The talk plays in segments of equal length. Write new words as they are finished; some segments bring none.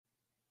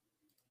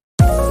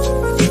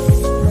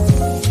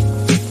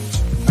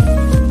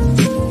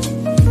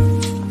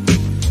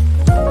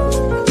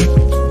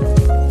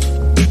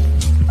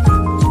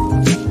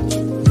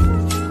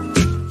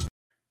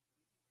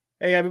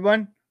Hey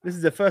everyone, this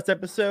is the first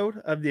episode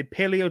of the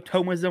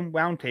Paleo-Thomism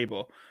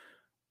Roundtable.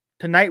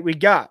 Tonight we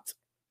got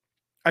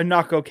a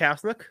Narco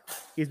Catholic,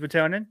 he's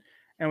returning,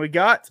 and we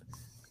got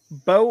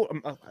Bo.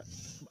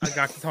 I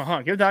got this. Hold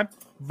on, give it time.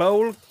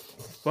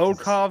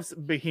 Volkov's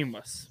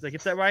Behemoth. Did I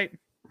get that right?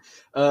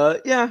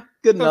 Yeah,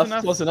 good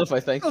enough. Close enough, I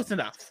think. Close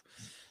enough.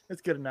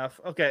 It's good enough.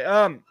 Okay.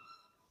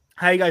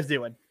 How you guys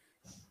doing?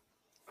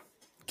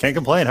 Can't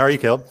complain. How are you,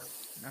 Caleb?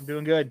 I'm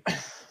doing good.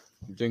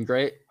 I'm doing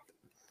great.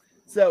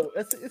 So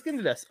let's get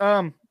into this.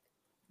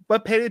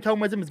 What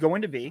Paleo-Thomism is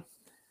going to be,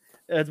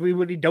 as we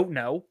really don't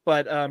know,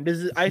 but this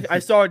is I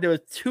saw there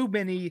was too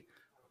many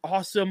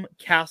awesome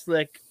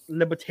Catholic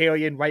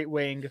libertarian right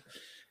wing,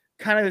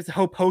 kind of this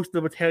whole post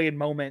libertarian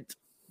moment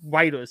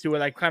writers who are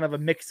like kind of a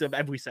mix of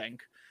everything,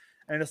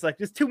 and it's like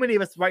there's too many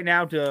of us right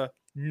now to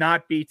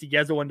not be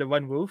together under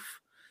one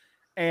roof.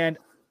 And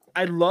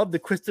I love the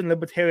Christian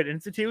Libertarian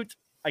Institute.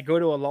 I go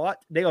to a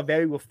lot. They are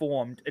very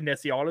reformed in their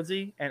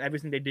theology and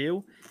everything they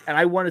do. And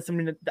I wanted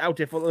something out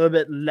there for a little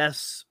bit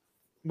less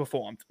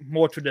reformed,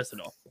 more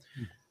traditional.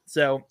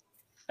 So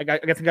I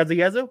got some guys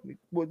together.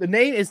 The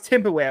name is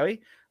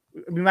temporary.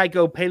 We might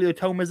go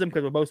Paleo-Thomism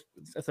because we're both,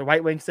 that's a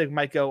right wing thing. We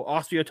might go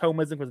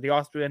Austro-Thomism because the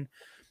Austrian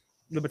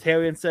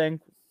libertarian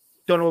thing.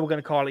 Don't know what we're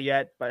going to call it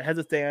yet, but as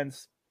it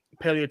stands,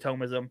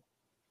 Paleo-Thomism.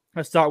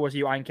 Let's start with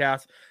you,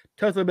 Eincast.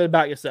 Tell us a little bit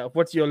about yourself.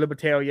 What's your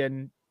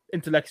libertarian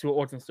intellectual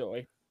origin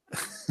story?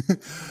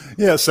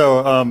 Yeah,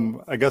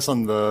 so I guess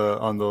on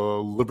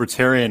the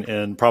libertarian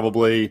end,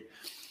 probably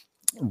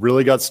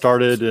really got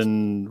started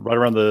in right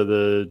around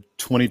the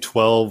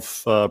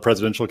 2012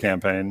 presidential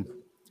campaign.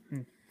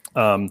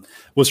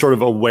 Was sort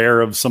of aware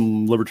of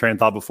some libertarian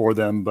thought before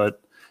then,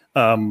 but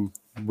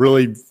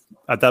really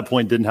at that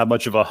point didn't have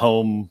much of a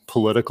home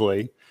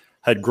politically.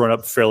 Had grown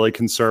up fairly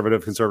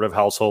conservative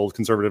household,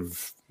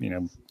 conservative,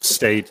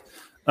 state.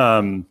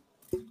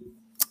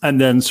 And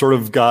then sort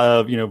of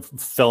got,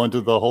 fell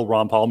into the whole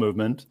Ron Paul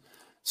movement,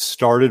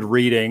 started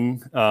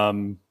reading,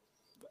 and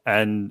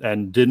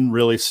didn't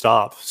really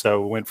stop.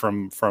 So went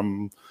from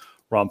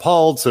Ron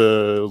Paul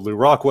to Lew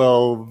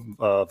Rockwell,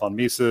 von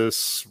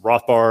Mises,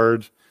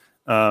 Rothbard,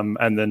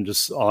 and then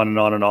just on and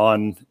on and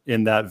on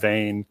in that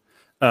vein.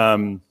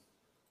 And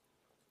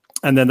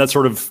then that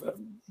sort of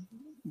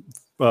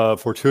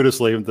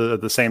fortuitously at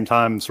the same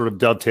time sort of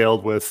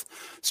dovetailed with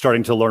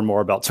starting to learn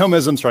more about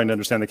Thomism, starting to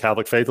understand the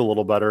Catholic faith a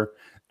little better.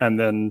 And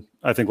then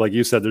I think, like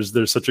you said,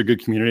 there's such a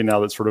good community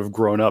now that's sort of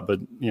grown up. But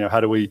how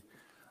do we,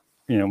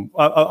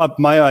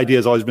 my idea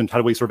has always been how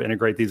do we sort of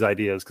integrate these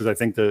ideas? Because I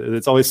think that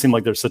it's always seemed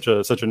like there's such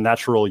a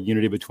natural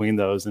unity between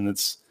those, and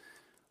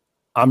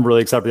I'm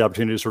really excited for the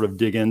opportunity to sort of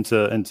dig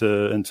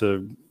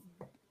into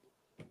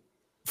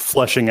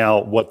fleshing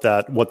out what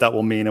that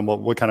will mean and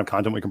what kind of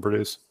content we can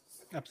produce.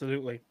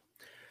 Absolutely.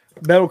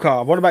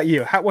 Belkov, what about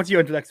you? What's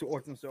your intellectual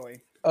origin story?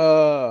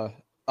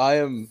 I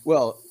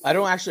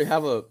don't actually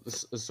have a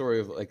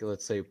story of, like,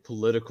 let's say,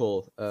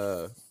 political,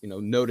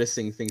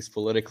 noticing things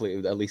politically,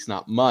 at least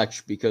not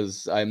much,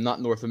 because I'm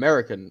not North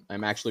American.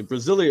 I'm actually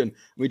Brazilian.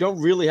 We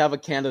don't really have a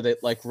candidate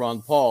like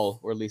Ron Paul,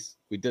 or at least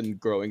we didn't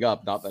growing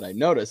up, not that I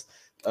noticed,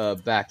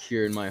 back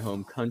here in my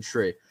home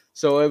country.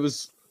 So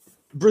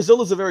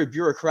Brazil is a very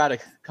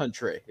bureaucratic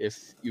country.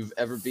 If you've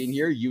ever been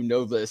here, you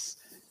know this.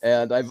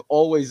 And I've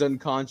always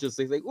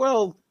unconsciously think,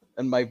 well,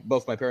 and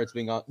both my parents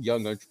being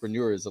young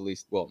entrepreneurs, at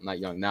least, well, not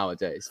young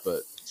nowadays,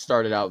 but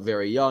started out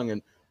very young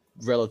and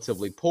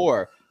relatively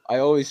poor. I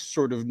always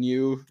sort of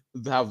knew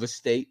how the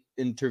state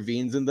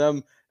intervenes in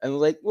them,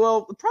 and it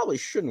probably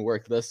shouldn't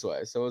work this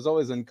way. So I was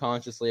always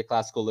unconsciously a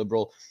classical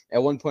liberal.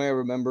 At one point, I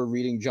remember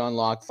reading John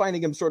Locke,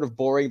 finding him sort of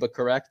boring but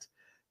correct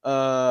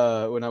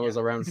when I was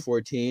around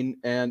 14,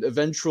 and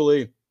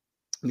eventually,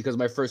 because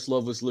my first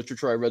love was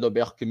literature, I read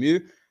Albert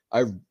Camus.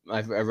 I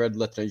read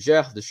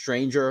L'Étranger, The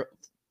Stranger.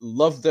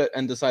 Loved it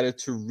and decided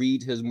to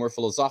read his more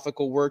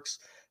philosophical works.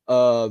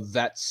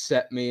 That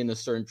set me in a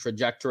certain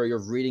trajectory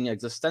of reading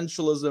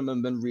existentialism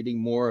and then reading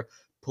more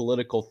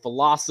political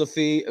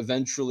philosophy.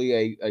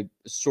 Eventually, I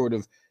sort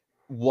of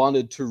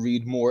wanted to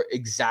read more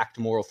exact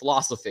moral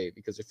philosophy,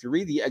 because if you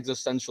read the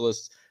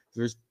existentialists,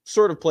 there's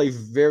sort of play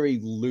very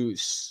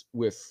loose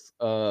with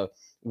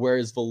where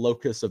is the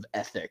locus of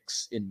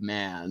ethics in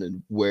man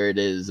and where it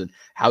is and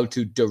how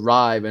to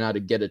derive and how to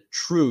get at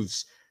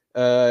truths.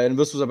 And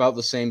this was about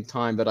the same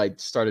time that I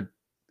started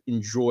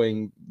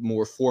enjoying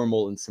more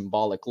formal and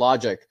symbolic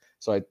logic.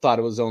 So I thought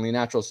it was only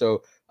natural.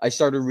 So I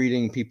started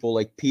reading people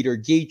like Peter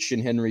Geach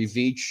and Henry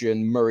Veitch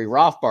and Murray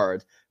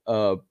Rothbard.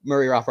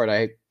 Murray Rothbard,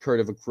 I heard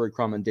of a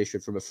recommendation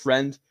from a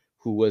friend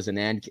who is an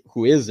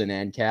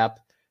ANCAP.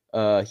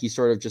 He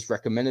sort of just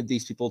recommended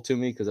these people to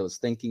me because I was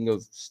thinking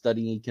of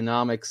studying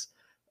economics.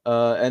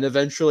 And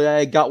eventually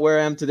I got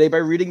where I am today by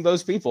reading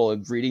those people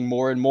and reading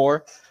more and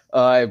more.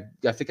 I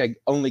think I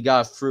only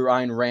got through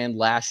Ayn Rand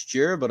last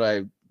year, but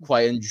I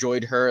quite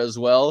enjoyed her as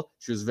well.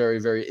 She was very,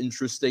 very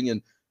interesting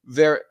and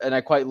I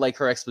quite like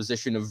her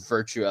exposition of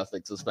virtue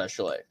ethics,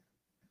 especially.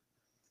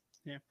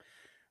 Yeah,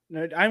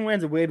 no, Ayn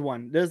Rand's a weird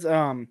one. There's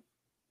Do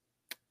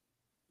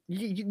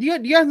you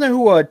guys know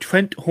who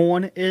Trent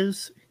Horn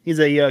is? He's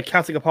a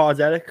Catholic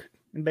apologetic.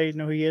 Anybody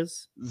know who he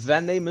is?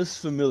 That name is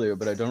familiar,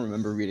 but I don't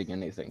remember reading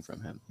anything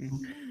from him.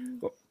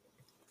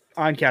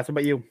 On Catholic,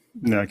 what about you?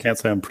 No, I can't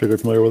say I'm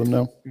particularly familiar with him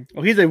now.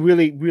 Well, he's a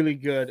really, really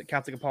good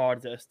Catholic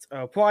apologist.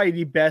 Probably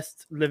the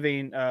best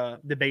living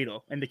debater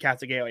in the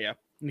Catholic area,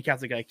 in the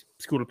Catholic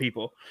school of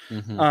people.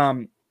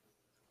 Mm-hmm.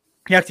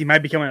 He actually might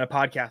be coming on a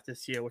podcast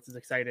this year, which is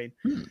exciting.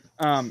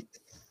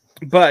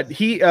 But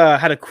he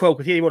had a quote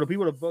because he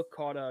wrote a book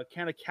called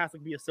 "Can a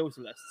Catholic Be a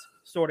Socialist?"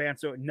 Short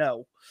answer: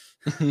 no.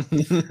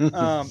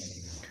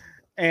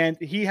 And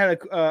he had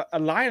a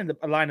line in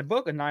the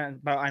book, a line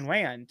about Ayn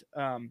Rand.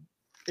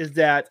 Is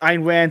that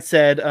Ayn Rand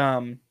said,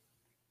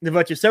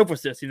 "About your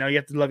selflessness. You know, you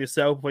have to love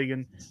yourself before you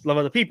can love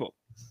other people."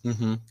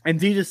 Mm-hmm. And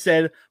Jesus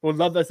said, "Well,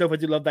 love thyself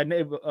as you love thy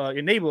neighbor,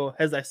 your neighbor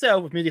as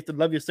thyself," which means you have to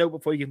love yourself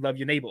before you can love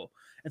your neighbor.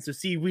 And so,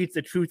 see, reads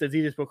the truth as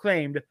Jesus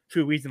proclaimed,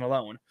 true reason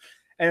alone.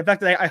 And in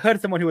fact, I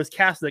heard someone who was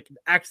Catholic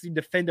actually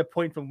defend a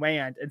point from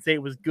Rand and say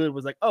it was good.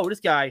 Was like, oh, this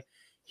guy,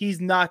 he's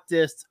not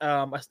just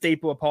a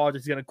staple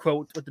apologist. He's going to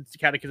quote what the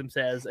Catechism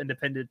says,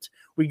 independent,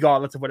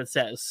 regardless of what it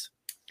says.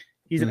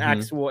 He's an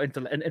actual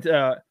intellect.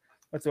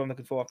 What's what I'm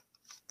looking for?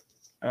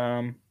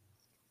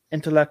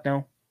 Intellect?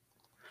 No.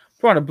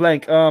 Drawing a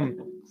blank.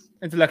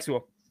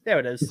 Intellectual. There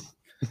it is.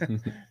 But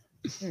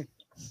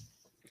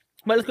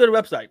let's go to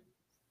the website.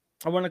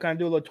 I want to kind of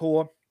do a little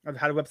tour of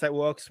how the website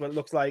works, what it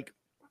looks like,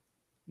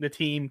 the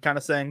team kind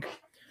of thing.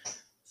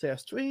 Say a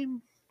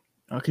stream.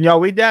 Can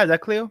y'all read that? Is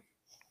that clear?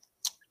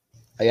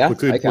 Yeah,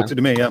 Looks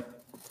to me, yeah. Okay,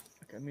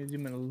 let me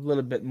zoom in a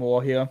little bit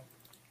more here.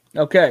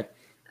 Okay.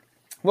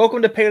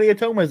 Welcome to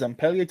Paleotomism.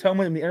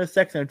 Paleotomism, the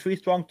intersection of three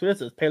strong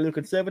traditions: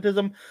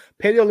 paleoconservatism,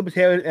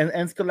 paleolibertarian,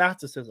 and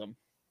scholasticism.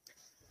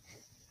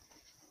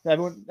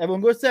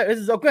 Everyone goes there. This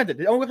is granted.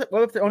 The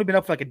website's only been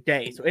up for like a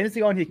day, so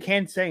anything on here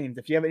can change.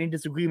 If you have any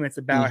disagreements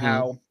about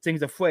how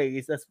things are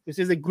phrased, this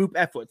is a group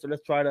effort. So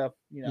let's try to,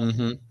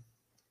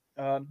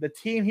 the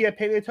team here at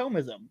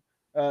Paleotomism.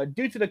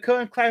 Due to the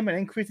current climate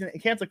and increase in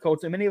cancer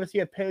culture, many of us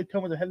here at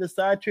Paleotomism have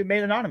decided to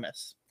remain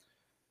anonymous.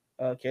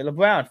 Caleb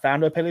Brown,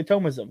 founder of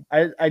Paleotomism.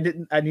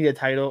 I need a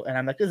title, and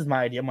I'm like, this is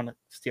my idea. I'm gonna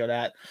steal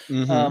that.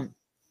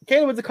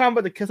 Caleb was a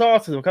convert to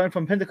Catholicism, coming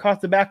from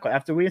Pentecostal background.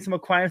 After reading some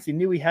requirements, he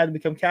knew he had to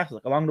become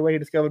Catholic. Along the way, he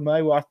discovered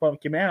Murray Rothbard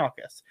became an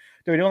anarchist.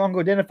 Though he no longer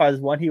identifies as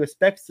one, he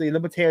respects the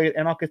libertarian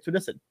anarchist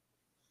tradition.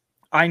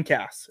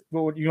 Eincass.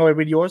 You know,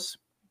 read yours?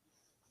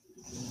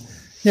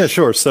 Yeah,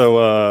 sure.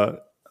 So,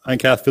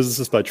 Eincath,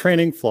 physicist by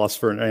training,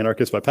 philosopher and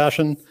anarchist by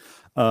passion,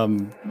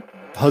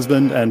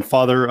 husband and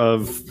father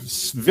of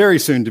very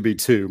soon to be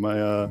two.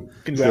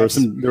 There was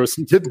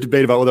some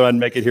debate about whether I'd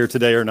make it here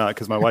today or not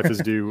because my wife is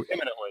due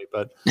imminently.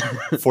 But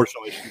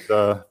fortunately, she's,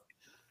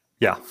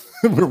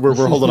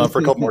 we're holding on for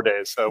a couple more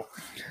days. So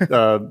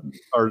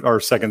our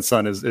second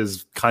son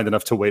is kind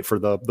enough to wait for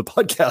the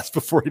podcast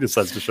before he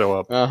decides to show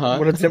up.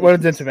 What a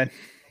gentleman.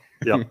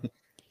 Yeah.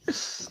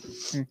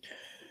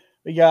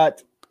 We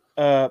got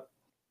if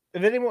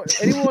anyone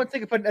wants to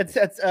take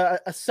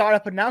a start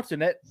up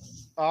announcing it,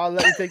 I'll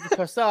let you take the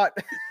first shot.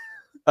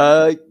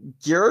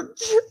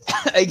 George,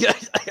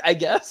 I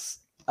guess.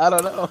 I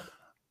don't know.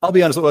 I'll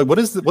be honest. Like,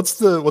 what's the?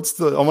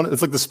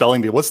 It's like the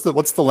spelling bee. What's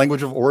the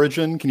language of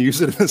origin? Can you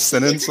use it in a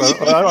sentence?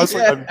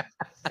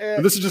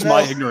 This is just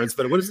my ignorance.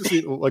 But what is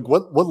this? Like,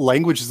 what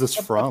language is this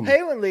from?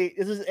 Apparently,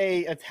 this is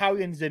a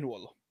Italian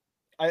Zinwell.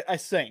 I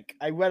think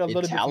I read a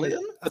little Italian?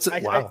 bit. That's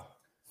it. Wow.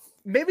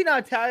 Maybe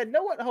not Italian.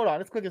 No, what? Hold on.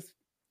 Let's click this.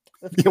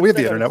 We have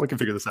the internet. We can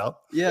figure this out.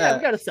 Yeah,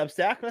 we got a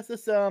Substack. Let's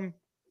just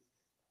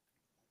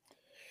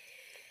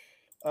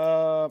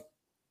blah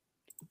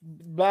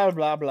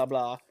blah blah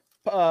blah.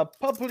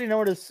 Popularly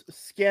known as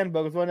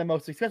Scanberg, was one of the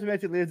most successful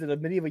military leaders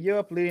of medieval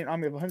Europe, leading an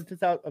army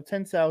of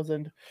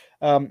 10,000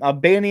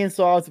 Albanian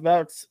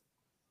Slavs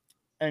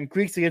and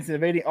Greeks against the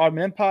invading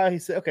Ottoman Empire. He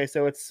said, okay,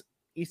 so it's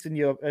Eastern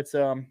Europe. It's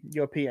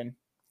European.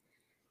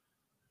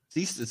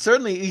 It's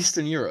certainly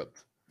Eastern Europe.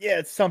 Yeah,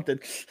 it's something.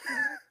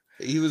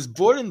 He was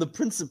born in the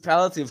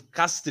Principality of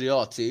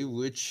Castrioti,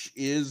 which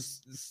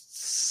is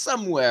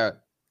somewhere.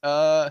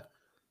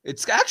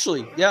 It's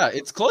actually,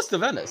 it's close to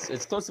Venice.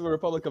 It's close to the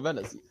Republic of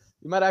Venice.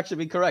 You might actually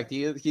be correct.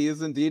 He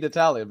is indeed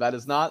Italian. That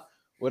is not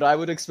what I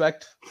would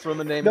expect from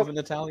a name of an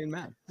Italian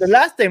man. The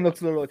last name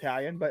looks a little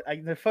Italian, but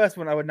the first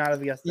one I would not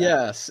have guessed that.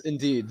 Yes,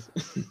 indeed.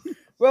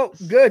 Well,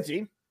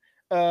 Gurji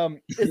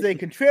is a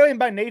contrarian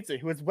by nature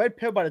who was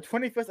red-pilled by the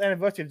 25th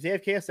anniversary of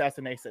JFK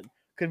assassination.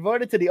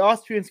 Converted to the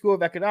Austrian School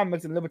of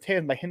Economics and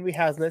Libertarian by Henry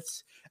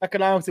Hazlitt's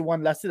Economics in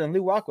One Lesson and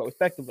Lew Rockwell,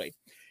 respectively.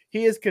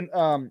 He is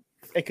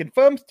a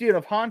confirmed student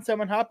of Hans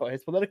Hermann Hoppe.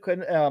 His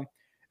political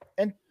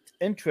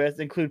interests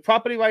include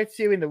property rights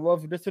theory and the role of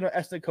traditional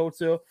ethnic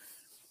culture,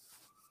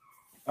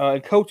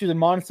 cultures and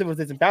modern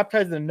civilization.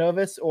 Baptized in the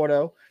Novus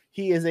Ordo,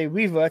 he is a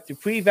revert to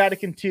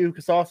pre-Vatican II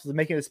Catholicism,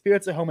 making the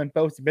spirits at home in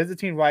both the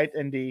Byzantine Rite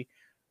and the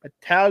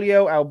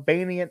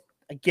Italo-Albanian.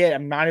 Again,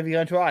 I'm not even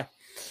going to try.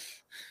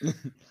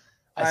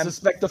 I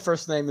suspect the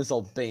first name is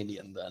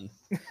Albanian, then.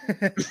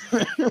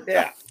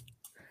 Yeah.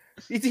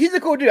 He's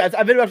a cool dude.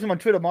 I've been watching him on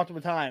Twitter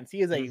multiple times.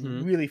 He is a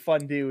really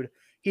fun dude.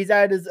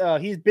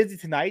 he's busy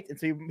tonight, and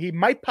so he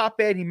might pop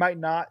in, he might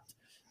not,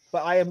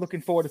 but I am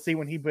looking forward to see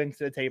what he brings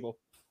to the table.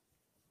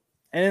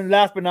 And then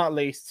last but not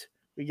least,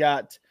 we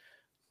got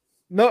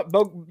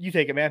you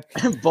take it, man.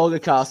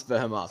 Bulgakos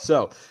Behemoth.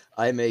 So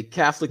I'm a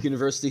Catholic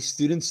university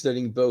student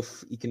studying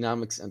both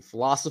economics and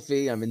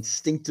philosophy. I'm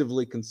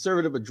instinctively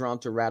conservative but drawn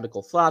to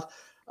radical thought.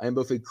 I am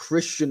both a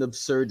Christian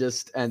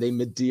absurdist and a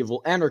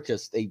medieval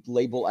anarchist, a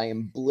label I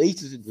am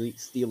blatantly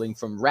stealing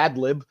from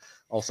Radlib,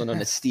 also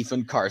known as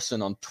Stephen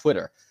Carson on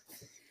Twitter.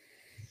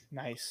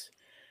 Nice.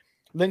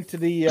 Link to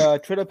the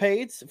Twitter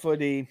page for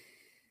the...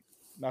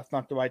 That's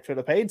not the right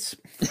Twitter page.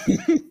 I'm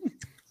going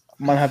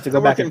to have to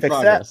go back and fix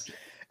that.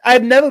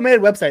 I've never made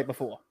a website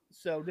before,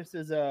 so this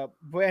is a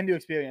brand new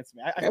experience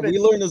for me. We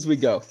learn as we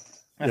go.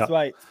 That's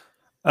right.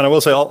 And I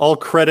will say, all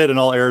credit and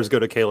all errors go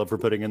to Caleb for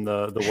putting in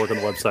the work on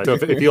the website. So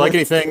if you like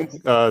anything,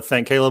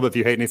 thank Caleb. If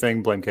you hate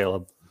anything, blame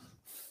Caleb.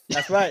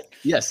 That's right.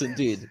 Yes,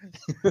 indeed.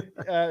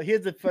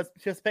 Here's the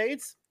first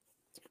page.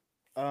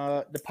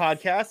 The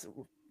podcast,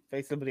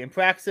 Faith, Liberty, and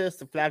Praxis,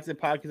 the flagship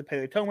podcast of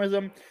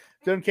Paleotomism,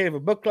 dedicated for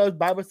book clubs,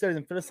 Bible studies,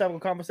 and philosophical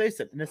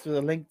conversation. And this was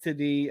a link to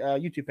the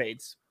YouTube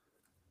page.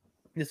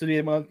 This would be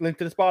a link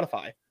to the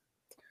Spotify.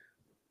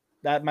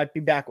 That might be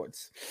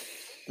backwards.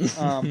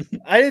 I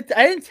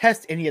didn't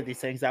test any of these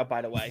things out,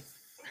 by the way.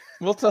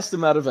 We'll test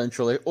them out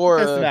eventually,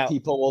 or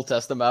people will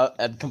test them out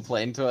and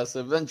complain to us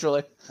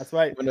eventually. That's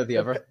right. One or the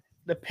other.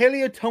 The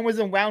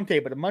Paleotomism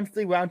Roundtable, the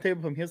monthly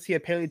roundtable from History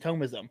of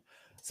Paleotomism.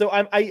 So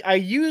I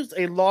used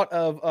a lot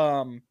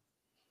of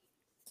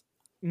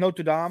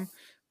Notre Dame,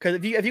 because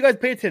if you guys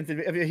pay attention,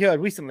 if you heard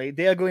recently,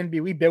 they are going to be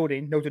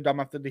rebuilding Notre Dame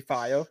after the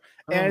fire,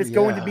 and it's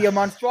going to be a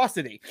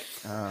monstrosity.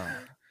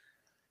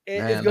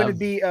 It's going to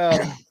be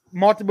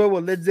multiple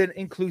religion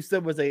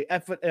inclusive with a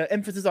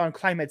emphasis on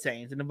climate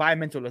change and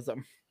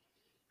environmentalism.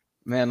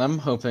 Man, I'm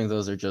hoping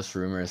those are just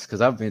rumors,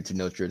 because I've been to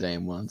Notre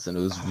Dame once and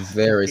it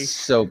was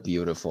so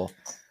beautiful.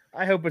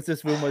 I hope it's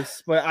just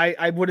rumors, but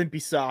I wouldn't be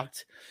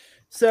shocked.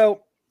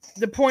 So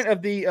the point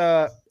of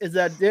the is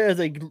that there is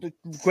a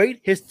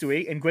great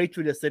history and great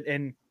tradition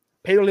in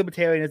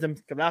paleo-libertarianism,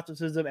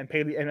 scholasticism, and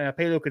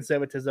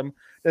paleo-conservatism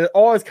that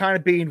all is kind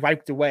of being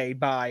wiped away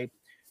by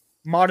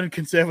modern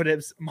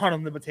conservatives,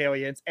 modern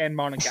libertarians, and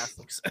modern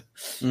Catholics.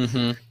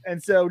 Mm-hmm.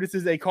 And so this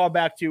is a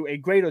callback to a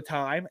greater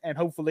time, and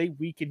hopefully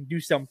we can do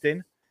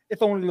something,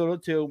 if only a little,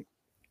 to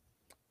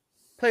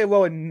play a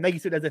role and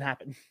make sure it doesn't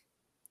happen.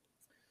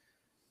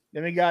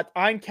 Then we got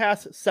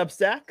Ironcast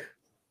Substack.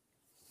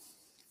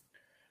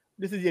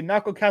 This is the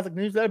anarcho-Catholic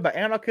newsletter by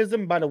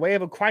Anarchism by the Way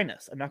of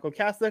Aquinas.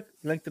 Anarcho-Catholic,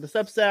 link to the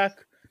Substack,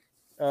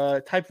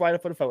 typewriter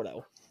for the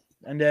photo.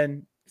 And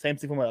then, same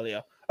thing from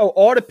earlier. Oh,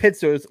 all the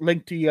pictures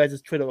linked to you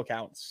guys' Twitter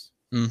accounts.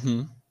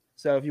 Mm-hmm.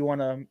 So if you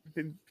want to,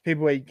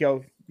 people where you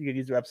go, you can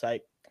use the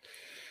website.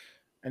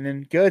 And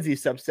then Guernsey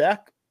Substack.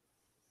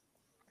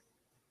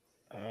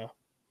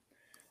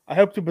 I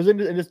hope to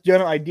present in this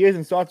journal ideas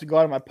and thoughts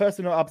regarding my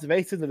personal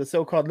observations of the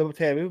so-called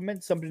libertarian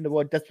movement, something the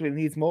world desperately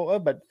needs more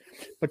of, but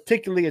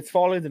particularly its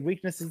fallings and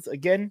weaknesses.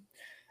 Again,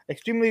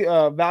 extremely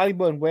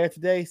valuable and rare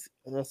today.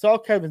 The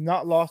sarcasm is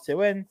not lost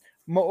herein.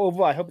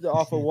 Moreover, I hope to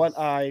offer what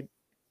I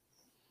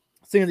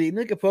think is a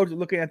unique approach to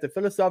looking at the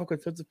philosophical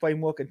consensus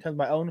framework in terms of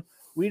my own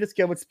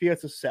rediscovered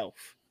spiritual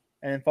self.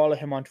 And then follow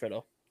him on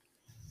Twitter.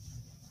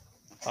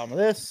 Bottom of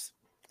this.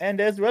 And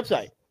there's the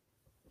website.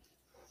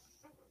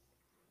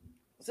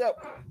 So,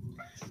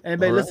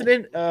 anybody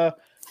listening,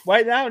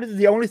 right now, this is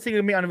the only thing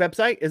going to be on the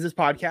website is this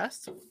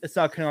podcast. It's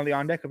not currently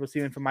on there because we're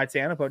seeing from my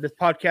channel, but this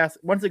podcast,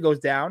 once it goes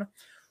down,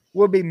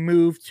 will be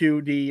moved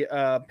to the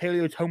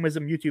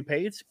Paleotomism YouTube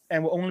page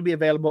and will only be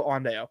available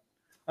on there.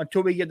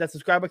 Until we get that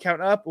subscriber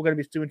count up, we're going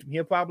to be doing from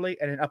here probably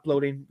and then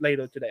uploading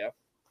later to there.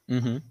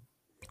 Mm-hmm.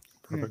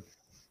 Perfect.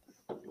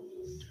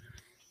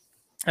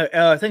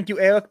 Thank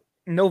you, Eric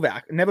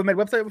Novak. Never made a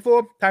website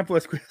before. Time for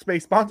a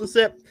Squarespace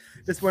sponsorship.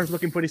 This one's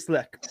looking pretty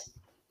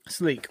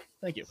sleek.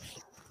 Thank you.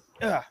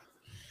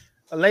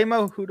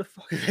 Alemo, who the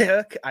fuck is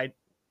Eric?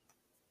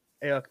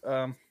 Eric,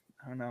 I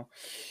don't know.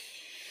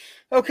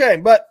 Okay,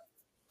 but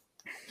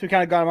so we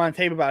kind of got on the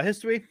table about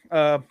history.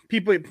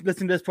 People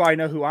listening to this probably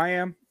know who I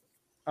am,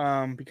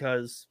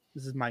 because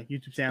this is my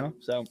YouTube channel.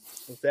 So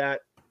with that,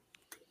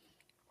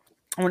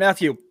 I want to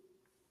ask you,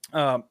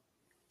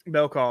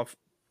 Belkov.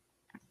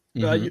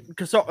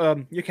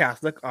 You're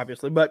Catholic,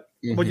 obviously, but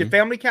was your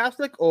family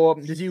Catholic, or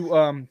did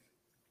you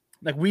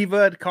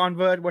revert,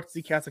 convert? What's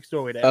the Catholic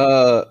story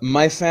there?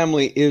 My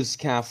family is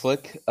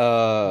Catholic,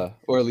 or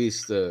at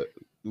least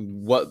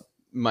what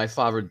my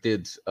father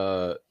did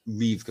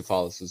leave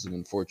Catholicism,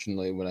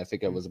 unfortunately, when I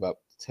think I was about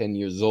 10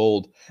 years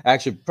old.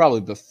 Actually,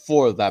 probably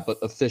before that, but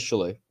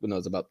officially when I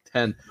was about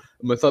 10.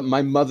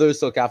 My mother is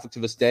still Catholic to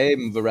this day,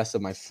 and the rest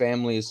of my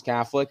family is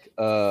Catholic.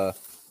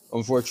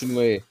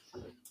 Unfortunately,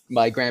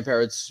 my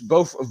grandparents,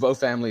 both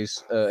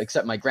families,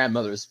 except my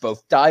grandmother's,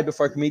 both died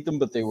before I could meet them,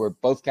 but they were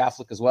both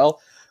Catholic as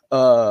well.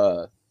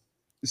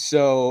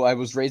 So I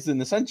was raised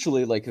in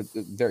essentially like a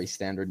very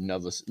standard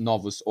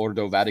Novus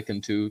Ordo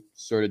Vatican II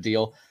sort of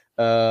deal.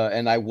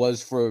 And I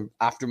was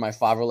after my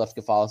father left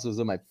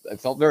Catholicism, I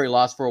felt very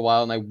lost for a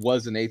while, and I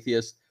was an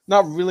atheist.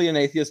 Not really an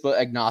atheist, but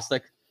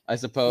agnostic, I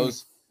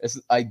suppose.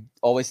 I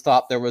always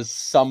thought there was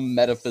some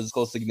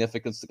metaphysical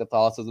significance to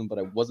Catholicism, but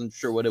I wasn't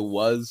sure what it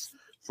was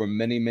for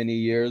many, many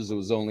years. It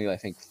was only, I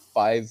think,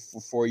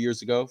 4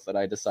 years ago that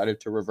I decided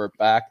to revert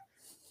back.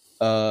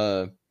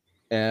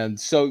 And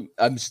so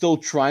I'm still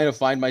trying to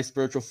find my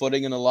spiritual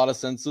footing in a lot of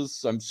senses.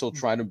 So I'm still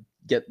trying to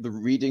get the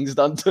readings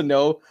done to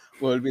know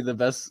what would be the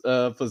best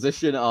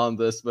position on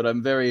this. But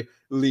I'm very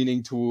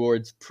leaning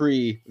towards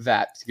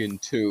pre-Vatican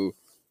II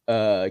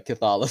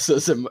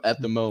Catholicism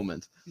at the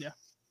moment. Yeah.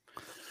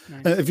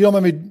 Nice. If you don't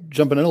mind me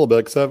jumping in a little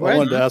bit, because I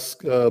wanted to ask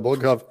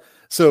Bulgakov.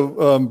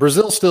 So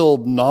Brazil's still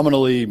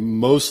nominally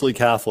mostly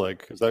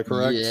Catholic. Is that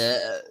correct? Yeah.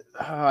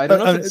 I don't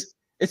know if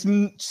it's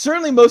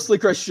certainly mostly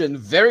Christian,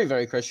 very,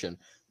 very Christian.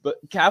 But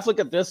Catholic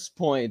at this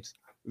point,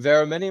 there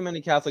are many,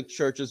 many Catholic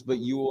churches, but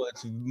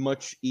it's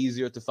much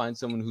easier to find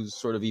someone who's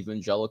sort of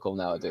evangelical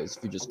nowadays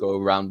if you just go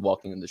around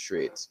walking in the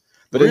streets.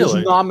 But It is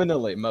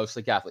nominally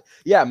mostly Catholic.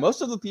 Yeah,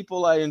 most of the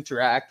people I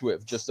interact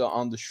with just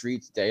on the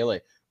streets daily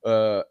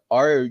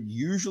are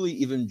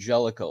usually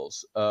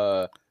evangelicals.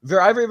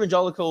 They're either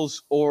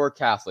evangelicals or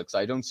Catholics.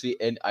 I don't see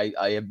any.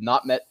 I have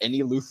not met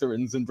any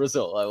Lutherans in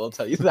Brazil. I will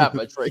tell you that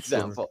much, for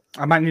example.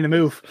 I might need to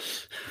move.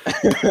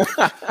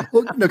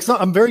 Well, no,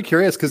 I'm very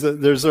curious because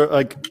there's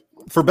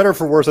for better or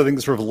for worse, I think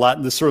this sort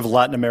of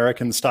Latin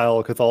American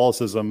style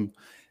Catholicism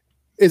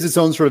is its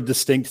own sort of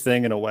distinct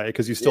thing in a way,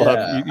 because you still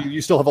have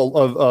you still have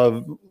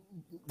a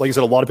like you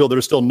said, a lot of people that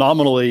are still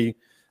nominally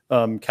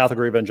Catholic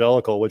or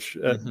evangelical, which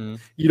you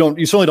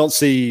certainly don't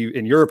see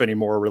in Europe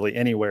anymore, really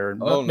anywhere.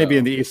 Maybe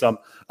in the East, and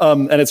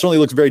it certainly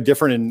looks very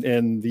different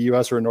in the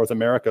U.S. or in North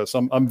America.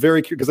 So I'm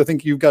very curious, because I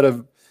think you've got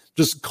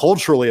just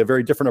culturally a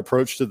very different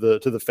approach to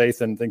the faith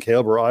than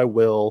Caleb or I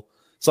will.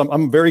 So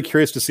I'm very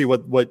curious to see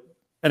what.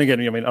 And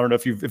again, I mean, I don't know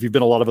if you've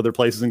been a lot of other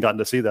places and gotten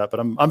to see that, but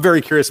I'm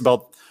very curious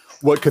about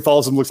what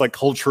Catholicism looks like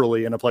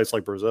culturally in a place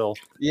like Brazil.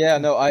 Yeah,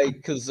 no,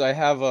 because I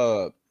have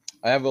a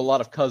lot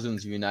of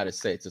cousins in the United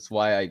States. That's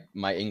why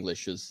my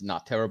English is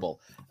not terrible,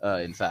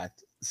 in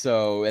fact.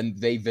 So, and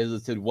they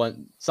visited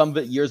some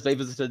years they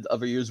visited,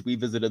 other years we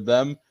visited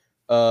them.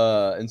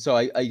 And so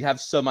I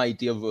have some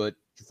idea of what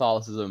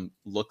Catholicism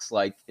looks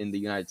like in the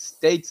United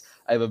States.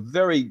 I have a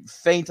very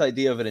faint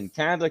idea of it in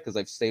Canada because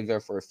I've stayed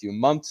there for a few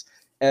months,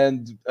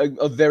 and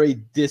a very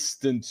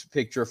distant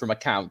picture from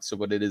accounts of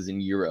what it is in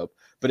Europe.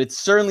 But it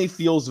certainly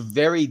feels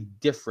very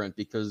different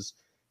because,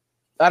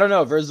 I don't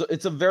know, there's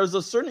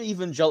a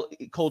certain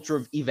culture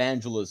of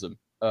evangelism,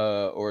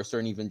 or a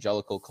certain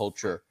evangelical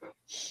culture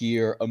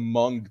here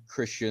among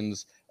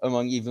Christians,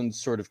 among even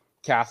sort of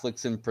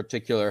Catholics in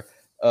particular.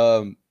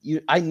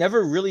 I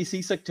never really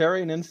see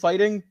sectarian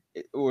infighting,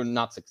 or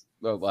not.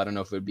 Well, I don't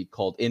know if it would be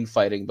called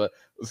infighting, but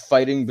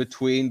fighting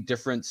between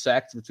different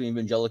sects, between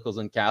evangelicals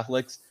and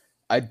Catholics.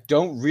 I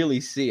don't really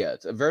see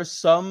it. There's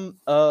some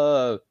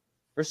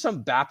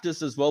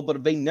Baptists as well,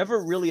 but they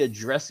never really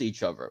address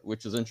each other,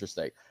 which is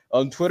interesting.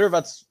 On Twitter,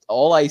 that's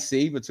all I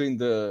see between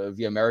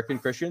the American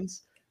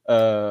Christians,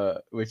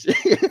 which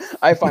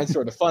I find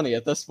sort of funny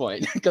at this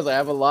point, because I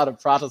have a lot of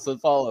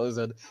Protestant followers,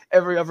 and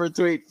every other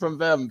tweet from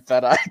them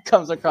that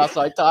comes across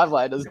my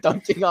timeline is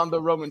dunking on the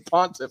Roman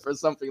Pontiff or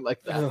something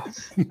like that.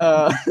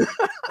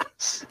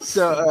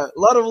 So a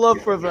lot of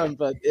love for them,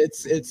 but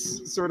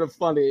it's sort of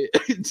funny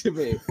to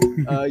me.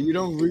 You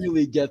don't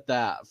really get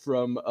that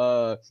from.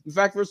 In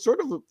fact, we're sort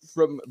of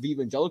from the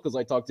evangelicals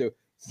I talk to.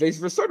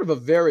 There's sort of a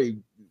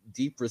very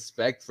deep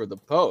respect for the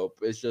Pope.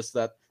 It's just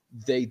that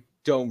they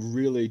don't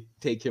really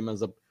take him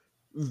as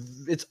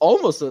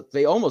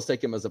they almost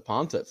take him as a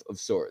pontiff of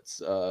sorts.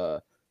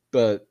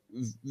 But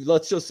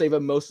let's just say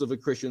that most of the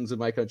Christians in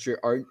my country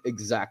aren't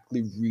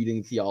exactly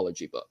reading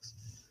theology books.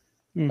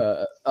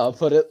 I'll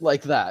put it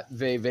like that.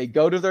 They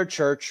go to their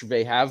church,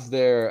 they have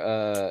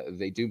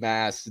they do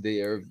mass,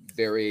 they are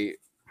very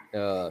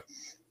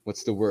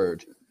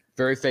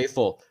very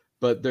faithful,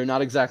 but they're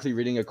not exactly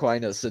reading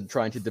Aquinas and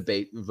trying to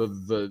debate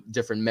the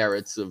different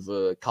merits of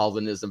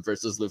Calvinism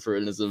versus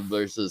Lutheranism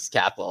versus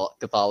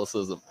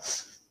Catholicism.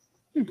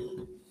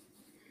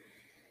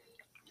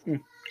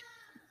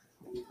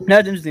 That's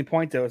an interesting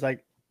point, though. It's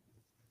like,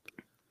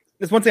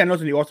 there's one thing I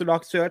noticed in the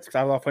Orthodox Church, because I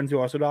have a lot of friends who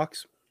are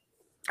Orthodox.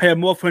 I have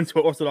more friends who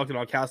are Orthodox than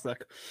are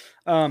Catholic.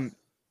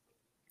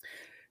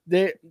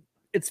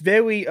 It's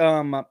very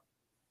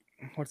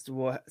what's the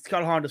word?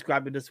 Scott Hahn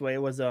described it this way.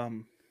 It was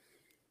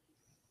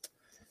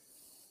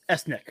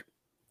ethnic.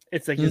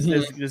 It's like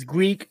there's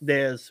Greek,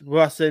 there's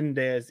Russian,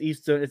 there's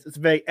Eastern. It's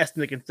very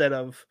ethnic instead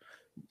of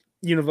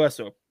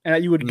universal.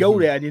 And you would go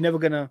there, and you're never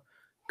gonna,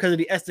 because of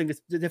the ethnic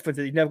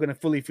differences, you're never gonna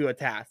fully feel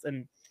attached.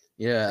 And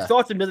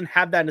Catholicism doesn't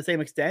have that in the same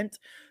extent,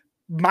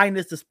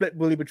 minus the split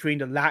really between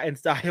the Latin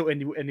style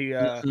and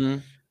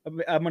the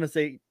I'm gonna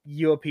say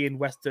European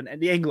Western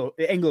and the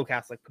Anglo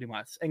Catholic, pretty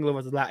much. Anglo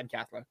was a Latin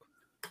Catholic.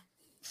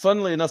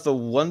 Funnily enough, the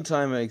one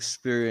time I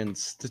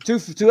experienced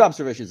two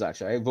observations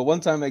actually. But one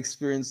time I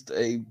experienced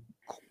a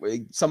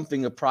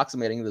something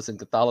approximating this in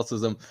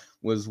Catholicism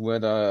was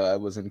when I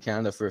was in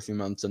Canada for a few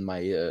months, and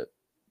my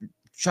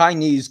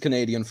Chinese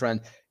Canadian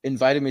friend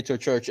invited me to a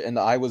church, and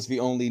I was the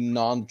only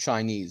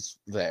non-Chinese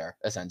there,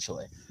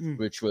 essentially,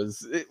 which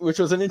was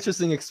an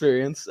interesting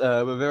experience,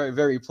 but very,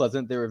 very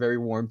pleasant. They were very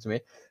warm to me.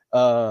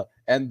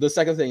 And the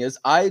second thing is,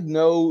 I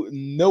know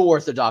no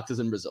Orthodoxes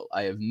in Brazil.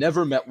 I have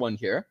never met one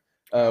here,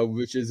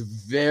 which is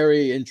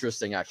very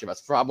interesting. Actually,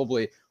 that's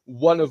probably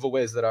one of the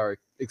ways that our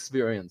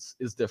experience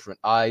is different.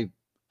 I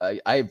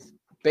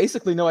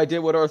basically no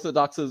idea what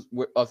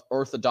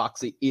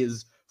orthodoxy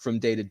is from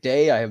day to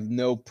day. I have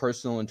no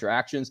personal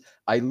interactions.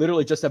 I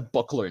literally just have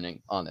book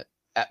learning on it.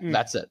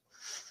 That's it.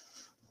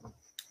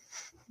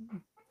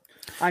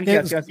 I'm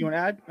curious. You want to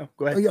add? Oh,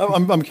 go ahead.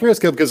 I'm curious,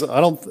 because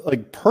I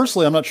don't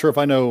personally. I'm not sure if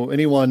I know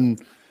anyone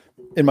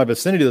in my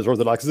vicinity that's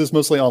Orthodox. Is this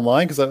mostly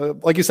online? Because,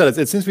 like you said,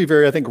 it seems to be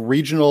very, I think,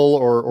 regional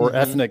or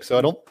ethnic. So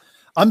I don't.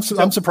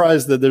 I'm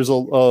surprised that there's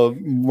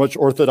much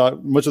of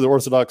the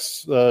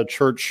Orthodox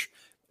Church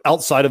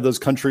outside of those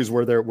countries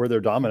where they're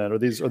dominant. Are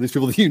these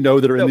people that you know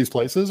that are in these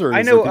places? Or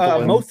I know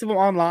most of them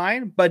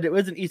online, but there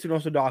is an Eastern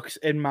Orthodox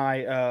in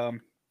my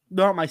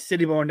not my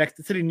city, but next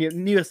to the city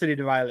near the city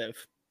where I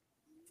live.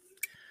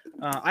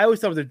 I always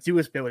thought it was a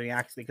Jewish building,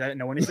 actually, because I didn't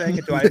know anything.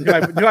 Do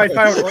I find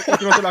out what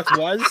Eastern Orthodox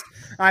was?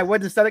 I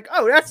went and said, like,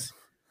 oh, that's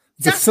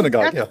a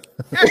synagogue.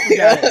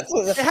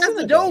 It has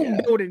the dome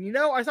building, you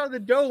know. I saw the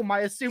dome.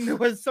 I assumed it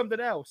was something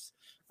else.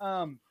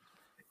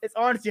 It's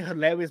honestly a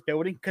hilarious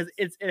building because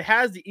it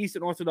has the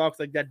Eastern Orthodox,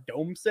 like that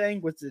dome thing,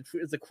 which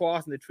is a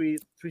cross and the three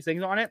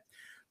things on it,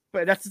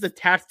 but that's just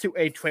attached to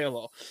a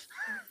trailer.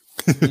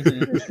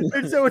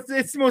 And so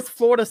it's the most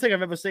Florida thing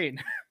I've ever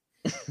seen.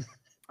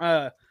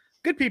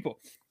 Good people,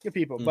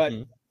 but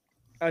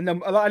I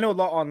know a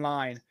lot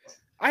online.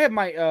 I have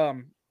my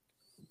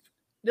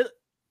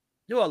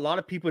there are a lot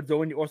of people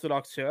joining the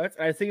Orthodox Church.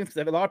 I think it's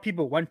a lot of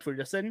people want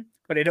tradition,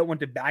 but they don't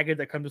want the baggage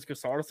that comes with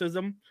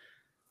Catholicism.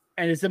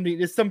 And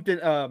there's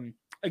something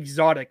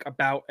exotic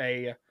about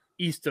a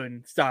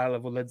Eastern style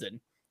of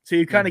religion. So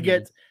you kind of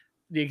get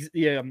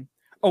the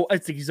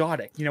it's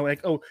exotic, you know, like,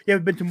 oh, you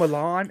ever been to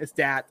Milan? It's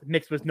that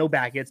mixed with no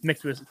baggage,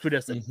 mixed with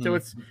tradition. So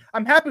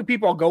I'm happy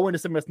people are going to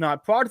something that's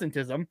not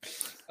Protestantism.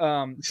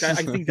 I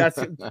think that's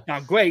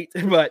not great,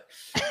 but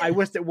I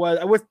wish it was.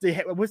 I wish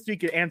we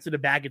could answer the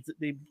baggage.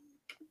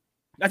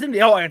 I think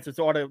they all answer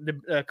to all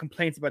the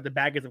complaints about the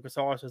baggage of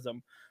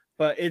Catholicism,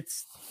 but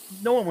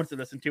no one wants to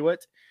listen to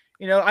it.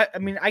 You know, I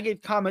mean, I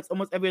get comments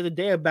almost every other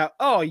day about,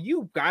 oh,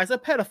 you guys are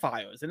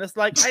pedophiles. And it's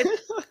like,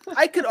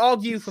 I could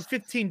argue for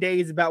 15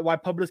 days about why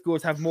public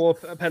schools have more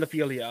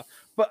pedophilia,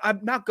 but I'm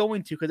not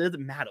going to because it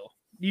doesn't matter.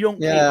 You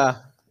don't care.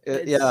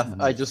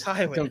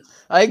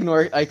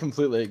 I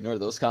completely ignore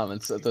those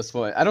comments at this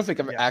point. I don't think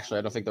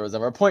there was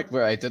ever a point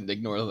where I didn't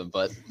ignore them,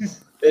 but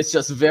it's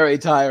just very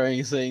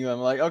tiring seeing them.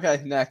 Like,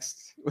 okay,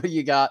 next, what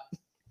you got?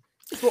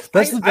 Well,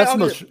 that's the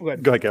most. Go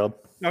ahead, Caleb.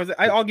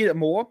 I argued it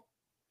more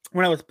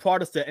when I was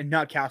Protestant and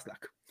not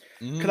Catholic.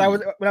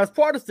 Because when I was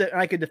Protestant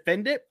and I could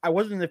defend it, I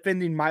wasn't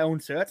defending my own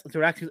church, so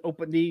it actually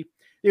open to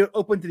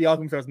the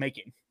arguments I was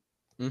making.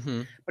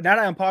 But now that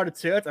I'm part of the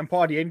church, I'm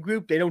part of the in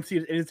group. They don't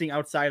see anything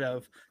outside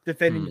of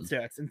defending the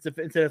church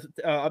instead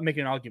of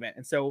making an argument.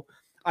 And so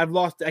I've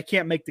lost. I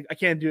can't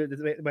do it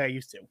the way I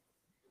used to.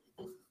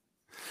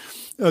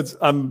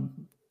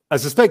 I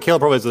suspect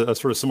Caleb probably has a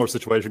sort of similar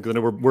situation because I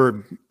know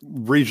we're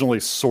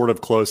regionally sort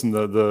of close in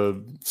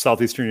the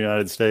southeastern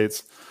United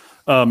States.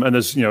 And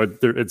there's, you know,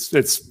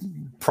 it's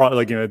probably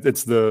like, you know,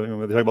 it's the, you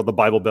know, they talk about the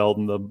Bible Belt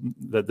and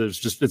that there's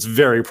just, it's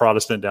very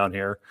Protestant down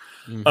here.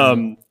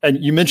 And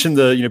you mentioned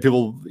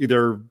people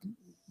either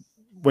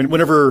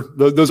whenever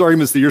those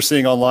arguments that you're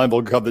seeing online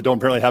will come that don't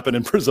apparently happen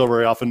in Brazil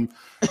very often,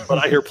 but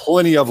I hear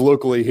plenty of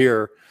locally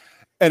here.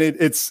 And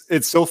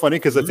it's so funny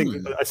because I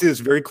think I see this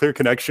very clear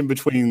connection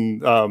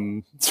between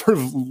sort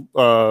of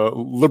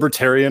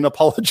libertarian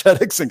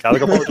apologetics and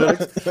Catholic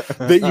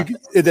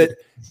apologetics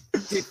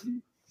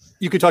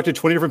you could talk to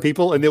 20 different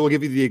people and they will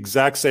give you the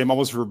exact same,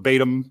 almost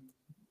verbatim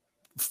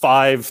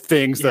 5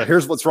 things that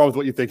here's what's wrong with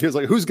what you think. Here's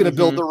like, who's going to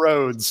build the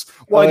roads?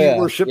 Why do you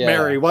worship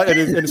Mary? Why? And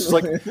it's just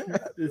like,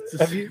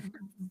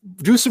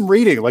 do some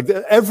reading. Like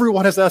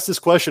everyone has asked this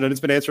question and it's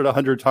been answered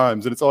 100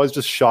 times. And it's always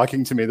just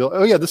shocking to me.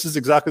 Oh yeah, this is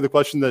exactly the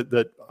question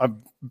that I've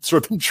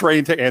sort of been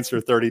trained to answer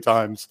 30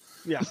 times.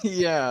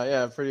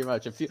 Yeah, pretty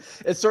much.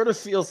 It sort of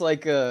feels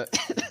like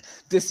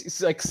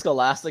this like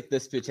scholastic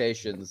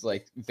disputations.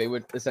 Like they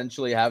would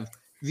essentially have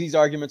these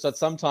arguments that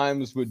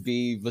sometimes would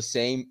be the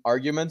same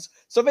arguments.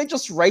 So they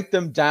just write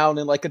them down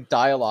in like a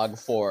dialogue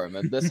form.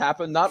 And this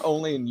happened not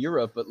only in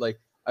Europe, but like,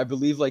 I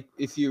believe like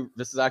this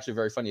is actually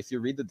very funny. If you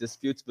read the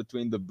disputes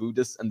between the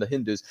Buddhists and the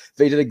Hindus,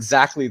 they did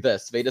exactly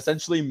this. They'd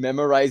essentially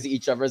memorize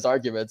each other's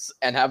arguments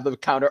and have the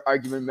counter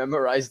argument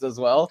memorized as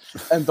well.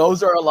 And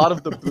those are a lot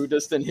of the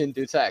Buddhist and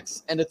Hindu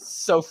texts. And it's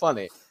so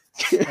funny.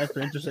 That's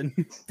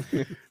interesting.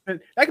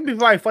 That could be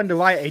very fun to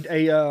write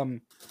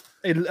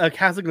a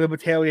Catholic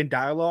libertarian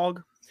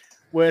dialogue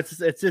where it's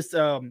just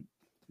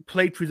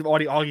playthroughs of all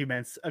the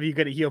arguments of you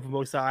get to hear from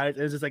both sides.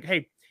 And it's just like,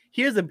 hey,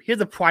 here's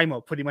a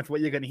primer, pretty much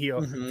what you're going to hear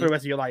Mhm. for the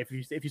rest of your life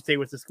if you stay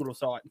with the School of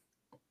Thought.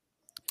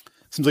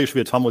 Seems like it should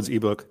be a Tom Woods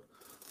ebook.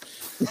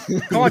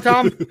 Come on,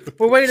 Tom,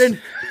 we're waiting.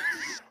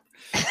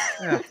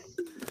 Yeah.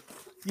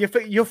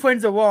 Your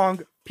friends are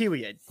wrong.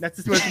 Period. That's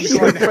just what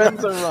Your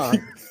friends are wrong.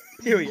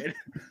 Period.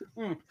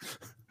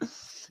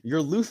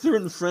 Your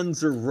Lutheran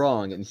friends are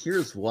wrong, and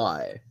here's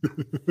why.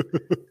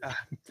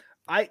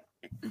 I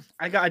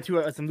got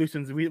into some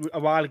Lutherans a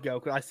while ago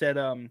because I said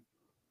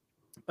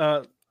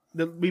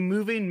the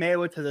removing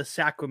marriage as a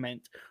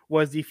sacrament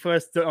was the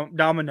first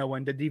domino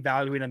in the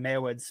devaluing of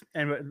marriage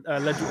and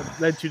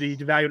led to the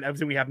devaluing of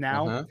everything we have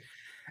now. Uh-huh.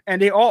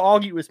 And they all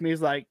argued with me,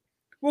 it's like,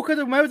 well, because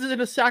the marriage is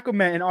a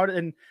sacrament,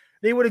 and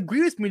they would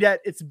agree with me that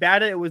it's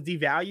bad that it was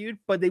devalued,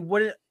 but they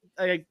wouldn't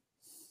like.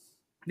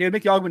 They would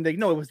make the argument like,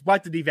 no, it was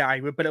right to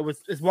devalue it, but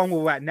it's wrong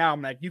where we're at now.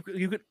 I'm like, you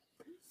could.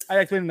 I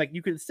explained like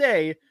you could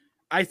say,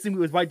 I think it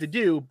was right to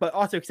do, but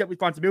also accept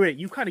responsibility.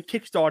 You kind of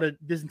kickstarted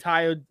this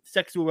entire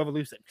sexual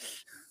revolution.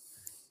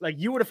 Like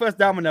you were the first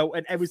domino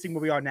and everything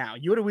where we are now.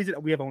 You're the reason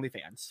that we have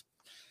OnlyFans.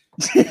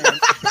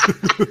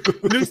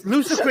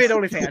 Lucifer created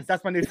OnlyFans.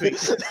 That's my new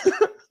tweet.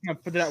 I'm gonna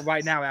put it out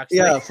right now, actually.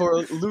 Yeah,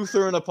 for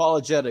Lutheran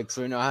apologetics,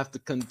 we now have to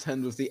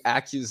contend with the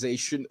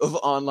accusation of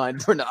online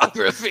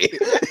pornography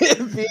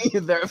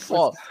being their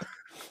fault.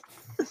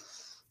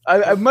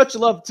 I much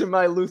love to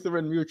my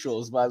Lutheran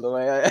mutuals, by the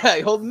way. I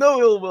hold no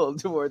ill will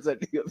towards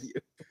any of you.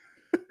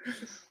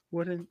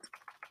 Wouldn't.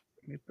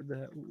 Let me put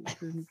that.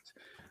 Wouldn't.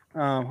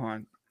 Hold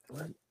on.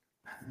 What?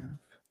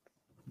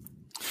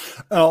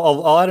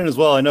 I'll add in as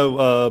well. I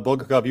know,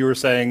 Bulgakov, you were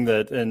saying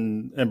that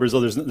in Brazil,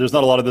 there's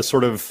not a lot of this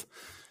sort of,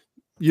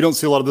 you don't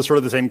see a lot of this sort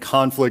of the same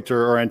conflict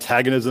or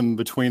antagonism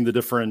between the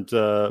different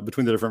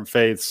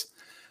faiths.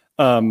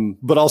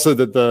 But also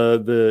that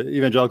the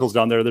evangelicals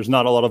down there, there's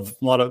not a lot of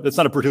it's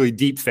not a particularly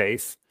deep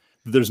faith.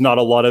 There's not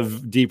a lot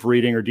of deep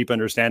reading or deep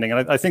understanding.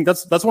 And I think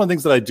that's one of the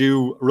things that I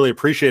do really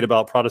appreciate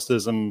about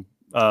Protestantism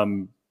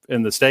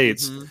in the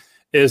States. Mm-hmm.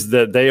 Is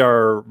that they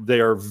are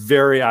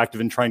very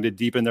active in trying to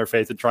deepen their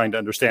faith and trying to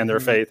understand their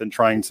faith and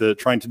trying to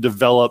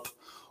develop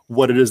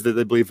what it is that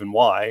they believe and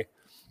why.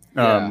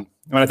 And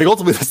I think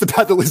ultimately that's the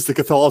path that leads to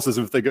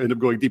Catholicism if they end up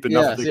going deep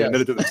enough that they can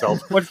admit it to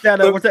themselves. What's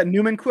that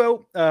Newman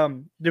quote?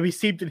 The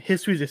received in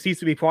history is cease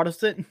to be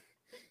Protestant.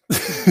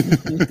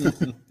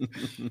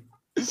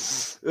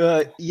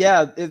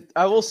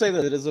 I will say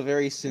that it is a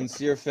very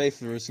sincere faith.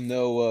 There's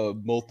no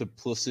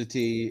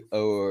multiplicity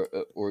or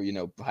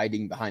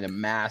hiding behind a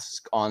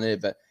mask on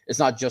it. But it's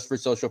not just for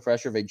social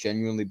pressure. They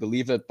genuinely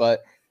believe it.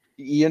 But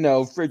you're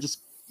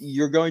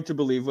going to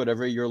believe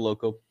whatever your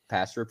local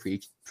pastor or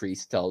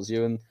priest tells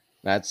you, and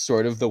that's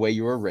sort of the way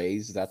you were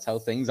raised. That's how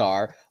things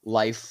are.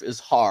 Life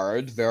is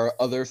hard. There are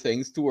other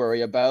things to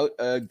worry about.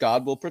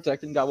 God will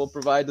protect and God will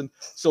provide. And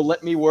so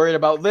let me worry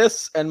about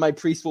this, and my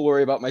priest will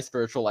worry about my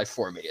spiritual life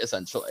for me,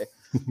 essentially.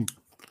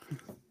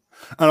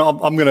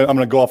 I'm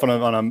gonna go off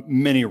on a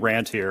mini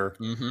rant here.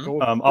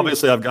 Mm-hmm.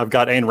 Obviously, I've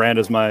got Ayn Rand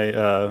as my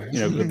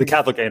the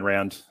Catholic Ayn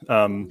Rand,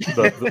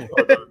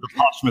 the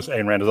posthumous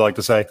Ayn Rand, as I like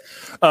to say.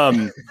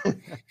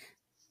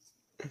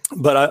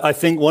 But I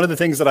think one of the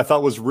things that I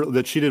thought was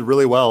that she did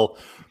really well,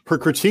 her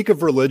critique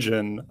of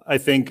religion, I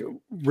think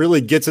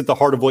really gets at the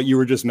heart of what you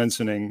were just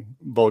mentioning,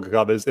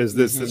 Bulgakov, is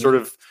this sort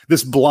of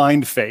this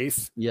blind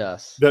faith.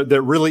 Yes.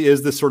 That really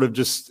is this sort of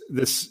just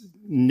this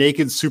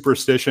naked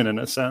superstition in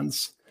a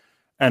sense.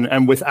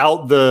 And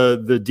without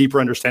the deeper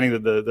understanding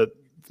that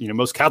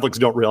most Catholics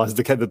don't realize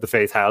that the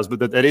faith has, but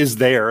that is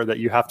there, that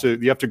you have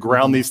to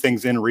ground these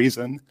things in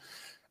reason.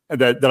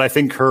 That I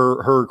think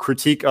her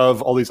critique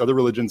of all these other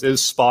religions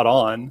is spot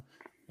on.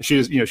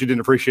 She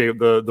didn't appreciate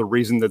the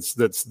reason that's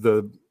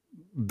the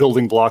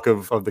building block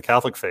of the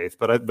Catholic faith,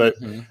 but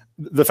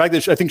the fact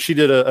that I think she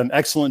did an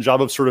excellent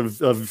job of sort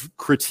of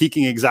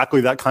critiquing exactly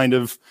that kind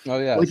of,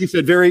 like you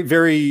said, very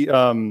very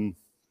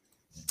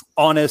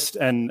honest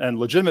and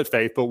legitimate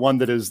faith, but one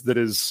that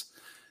is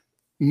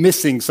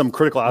missing some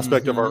critical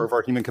aspect of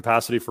our human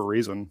capacity for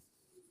reason.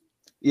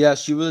 Yeah,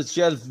 she had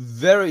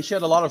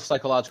a lot of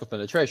psychological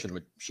penetration,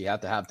 which she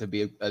had to have to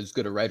be as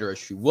good a writer as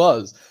she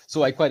was.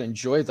 So I quite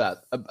enjoyed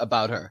that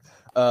about her.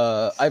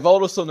 I've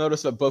also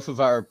noticed that both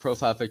of our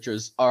profile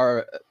pictures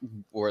are,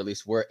 or at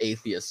least were,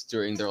 atheists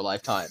during their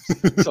lifetimes.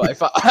 So I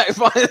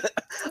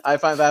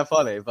find that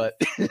funny, but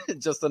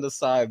just an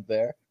aside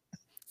there.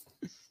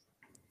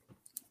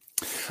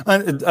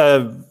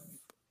 I'll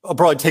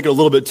probably take it a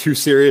little bit too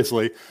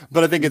seriously,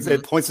 but I think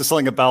it points to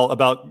something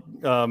about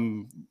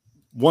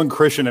one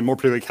Christian and more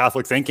particularly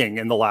Catholic thinking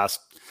in the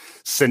last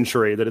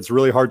century, that it's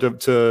really hard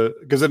to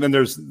because then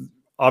there's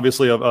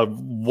obviously a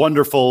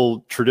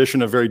wonderful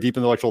tradition of very deep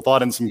intellectual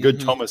thought and some good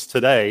Thomists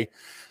today,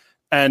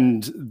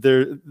 and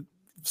there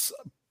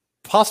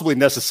possibly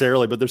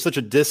necessarily, but there's such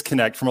a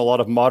disconnect from a lot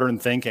of modern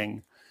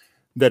thinking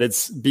that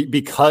it's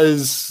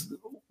because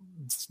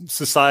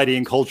society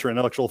and culture and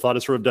intellectual thought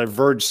has sort of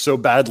diverged so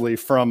badly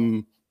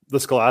from the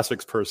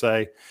scholastics per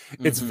se.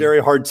 It's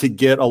very hard to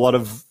get a lot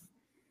of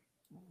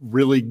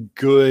really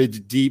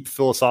good, deep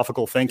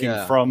philosophical thinking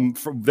Yeah. from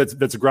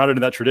that's grounded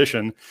in that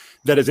tradition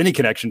that has any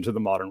connection to the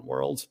modern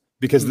world.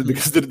 Because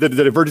the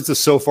divergence is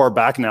so far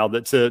back now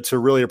that to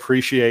really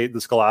appreciate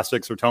the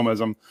scholastics or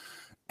Thomism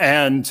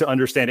and to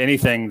understand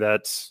anything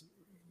that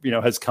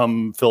has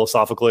come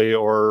philosophically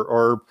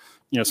or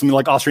something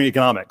like Austrian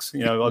economics.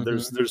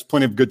 There's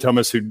plenty of good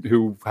Thomists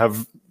who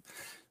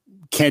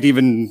can't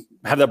even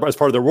have that as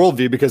part of their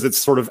worldview because it's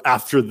sort of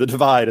after the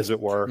divide, as it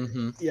were.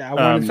 Yeah, I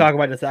wanted to talk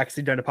about this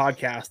actually during the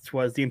podcast,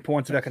 was the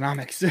importance of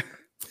economics.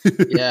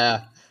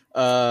 Yeah,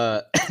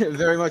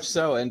 very much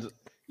so. And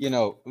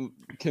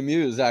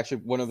Camus is actually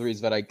one of the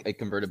reasons that I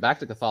converted back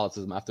to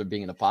Catholicism after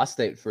being an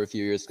apostate for a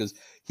few years, because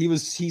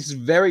he's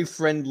very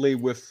friendly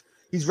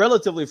he's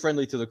relatively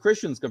friendly to the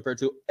Christians compared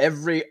to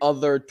every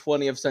other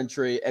 20th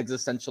century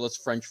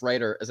existentialist French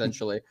writer,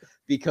 essentially,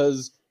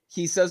 because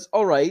he says,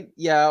 all right,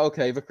 yeah,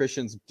 okay, the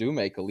Christians do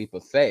make a leap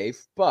of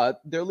faith, but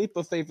their leap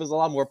of faith is a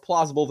lot more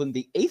plausible than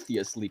the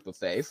atheist leap of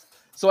faith.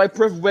 So I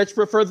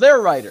prefer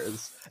their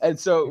writers. And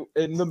so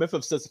in The Myth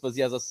of Sisyphus,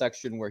 he has a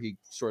section where he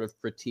sort of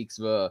critiques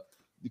the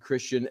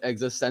Christian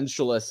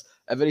existentialists.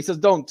 And then he says,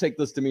 don't take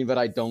this to mean that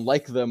I don't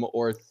like them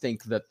or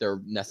think that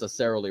they're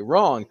necessarily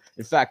wrong.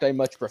 In fact, I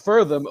much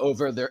prefer them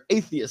over their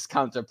atheist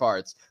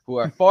counterparts, who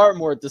are far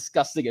more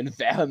disgusting and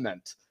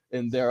vehement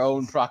in their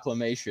own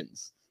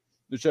proclamations,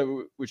 which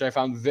I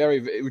found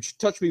which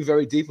touched me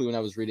very deeply when I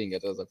was reading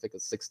it as I think a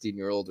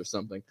 16-year-old or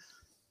something.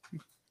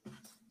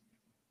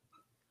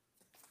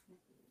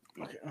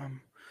 Okay,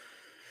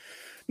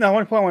 now,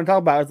 one point I want to talk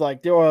about is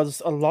there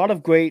was a lot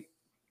of great.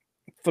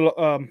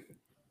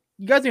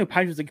 You guys know who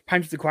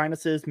Pinchas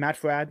Aquinas is? Matt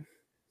Fradd.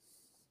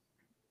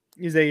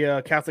 He's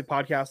a Catholic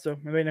podcaster.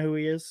 Anybody know who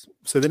he is?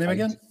 Say the name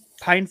again.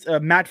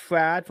 Matt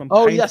Fradd from.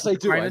 Oh, Pinchas yes, I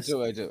do. Aquinas.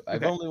 I do.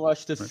 I've only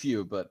watched a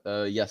few, but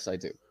yes, I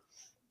do.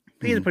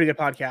 He's a pretty good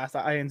podcast.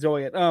 I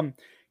enjoy it.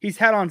 He's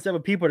had on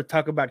several people to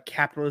talk about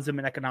capitalism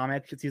and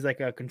economics because he's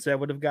like a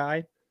conservative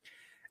guy.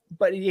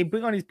 But you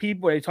bring on these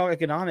people, they talk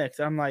economics,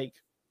 and I'm like,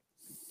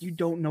 you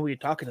don't know what you're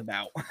talking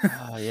about.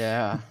 Oh,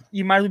 yeah.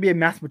 You might as well be a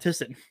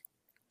mathematician.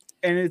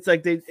 And it's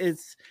like and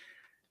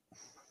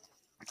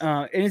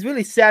it's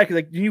really sad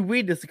because you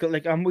read this,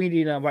 I'm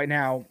reading right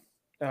now,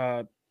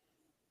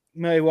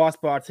 Murray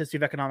Rothbard's History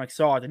of Economics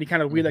Swords, and he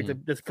kind of read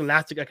the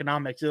scholastic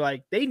economics. They're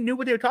like, they knew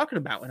what they were talking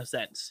about in a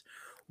sense.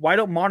 Why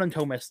don't modern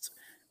Thomists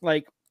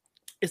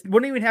it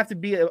wouldn't even have to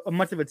be a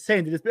much of a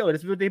saying to just build.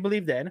 This is what they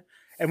believed in,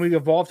 and we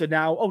evolved to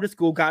now. Oh, this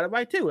school got it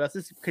right too. Let's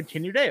just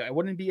continue there. It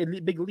wouldn't be a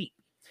big leap,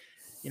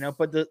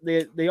 But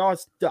they are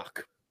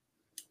stuck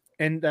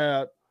in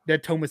their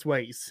Thomist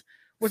ways,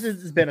 which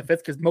is its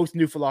benefits because most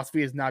new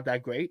philosophy is not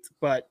that great,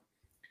 but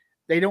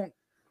they don't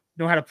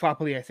know how to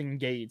properly, I think,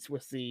 engage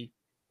with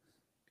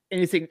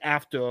anything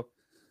after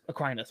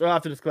Aquinas or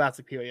after the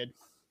Scholastic period.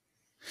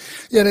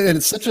 Yeah, and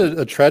it's such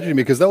a tragedy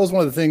because that was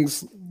one of the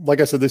things, like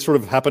I said, they sort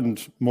of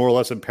happened more or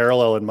less in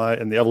parallel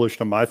in the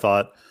evolution of my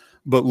thought.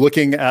 But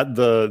looking at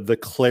the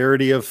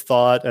clarity of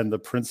thought and the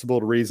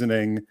principled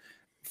reasoning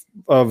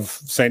of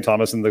St.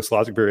 Thomas in the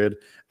Scholastic period,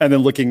 and then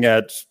looking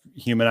at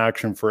human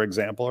action, for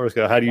example, or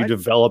how do you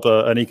develop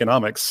an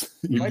economics?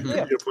 You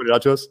put it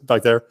out to us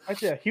back there. Right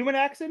there, human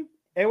action,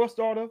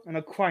 Aristotle, and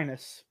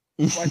Aquinas.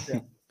 Right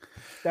there.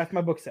 That's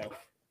my bookshelf.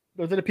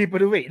 Those are the people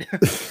to read.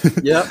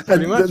 Yeah,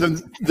 pretty much.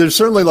 There's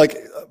certainly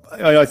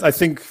I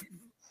think,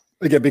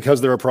 again, because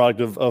they're a product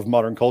of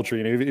modern culture,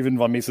 even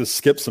von Mises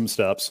skips some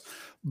steps,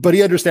 but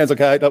he understands,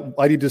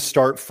 I need to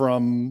start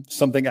from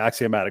something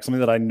axiomatic, something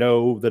that I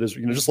know that is,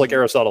 just like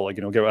Aristotle,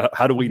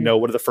 how do we know?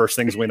 What are the first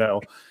things we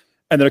know?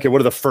 And then,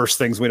 what are the first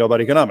things we know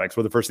about economics?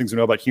 What are the first things we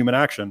know about human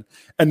action?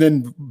 And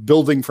then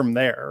building from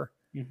there.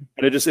 And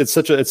it's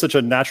such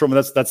a natural,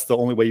 that's the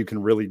only way you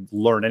can really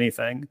learn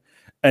anything.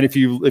 And if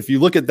you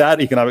look at that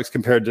economics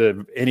compared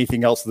to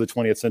anything else that the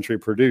 20th century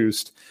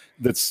produced,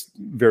 that's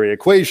very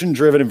equation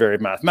driven and very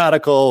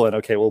mathematical. And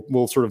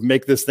we'll sort of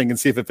make this thing and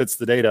see if it fits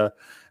the data.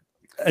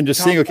 And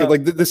just seeing,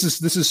 this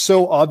is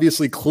so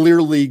obviously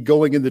clearly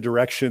going in the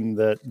direction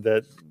that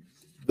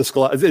the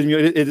school, it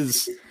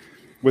is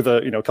with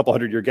a couple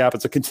 100-year gap.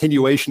 It's a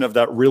continuation of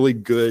that really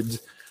good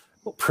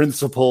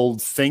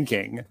principled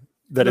thinking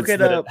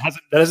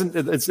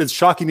it's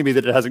shocking to me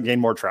that it hasn't gained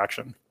more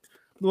traction.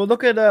 Well,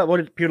 look at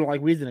what people don't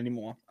like reason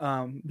anymore.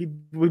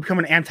 We become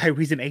an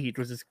anti-reason age,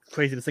 which is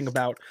crazy to think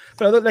about.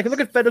 But look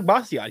at Frederick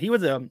Bastiat. He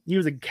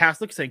was a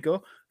Catholic thinker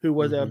who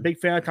was a big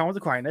fan of Thomas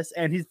Aquinas,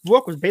 and his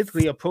work was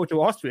basically a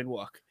proto-Austrian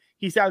work.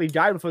 He sadly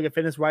died before he could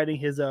finish writing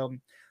his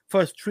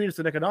first treatise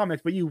on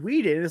economics. But you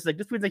read it, and it's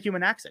this means like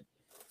human action.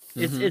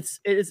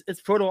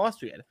 It's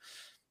proto-Austrian.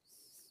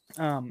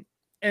 And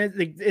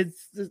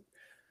it's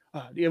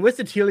the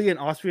Aristotelian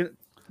Austrian.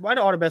 Why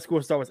do all the best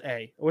schools start with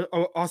A?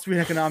 Austrian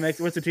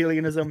economics,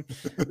 Aristotelianism.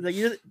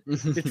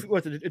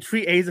 The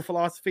three A's of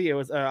philosophy. It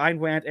was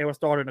Ayn Rand,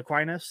 Aristotle, and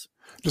Aquinas.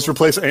 Just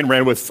replace Ayn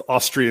Rand with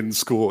Austrian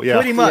school. Yeah,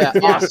 pretty much.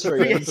 Yeah,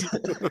 Austrian.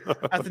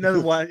 That's another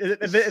one.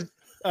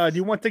 Do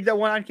you want to take that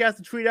one on cast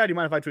to tweet out? Do you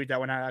mind if I tweet that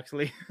one out?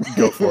 Actually,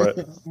 Go for it.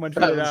 I'm gonna tweet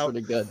That it was out.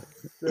 pretty good.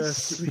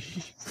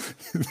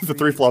 The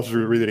three philosophers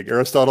were reading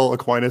Aristotle,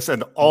 Aquinas,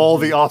 and all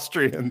the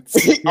Austrians.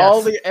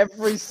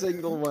 Every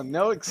single one,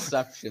 no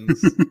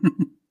exceptions.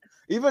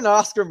 Even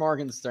Oscar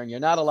Morgenstern, you're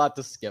not allowed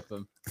to skip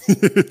him.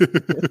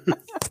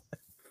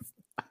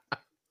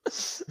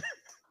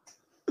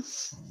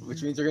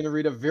 Which means you're going to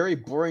read a very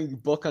boring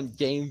book on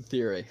game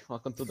theory.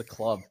 Welcome to the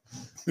club.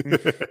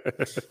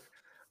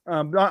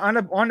 On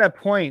that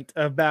point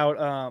about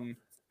on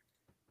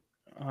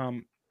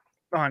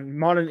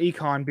modern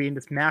econ being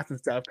this math and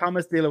stuff,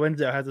 Thomas De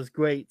Lorenzo has this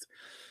great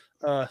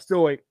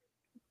story.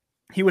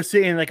 He was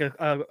sitting like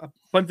a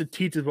bunch of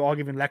teachers were all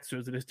giving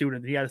lectures to the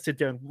students. He had to sit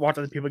there and watch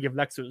other people give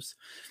lectures.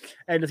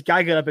 And this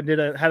guy got up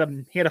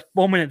and he had a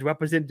 4 minutes to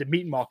represent the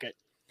meat market.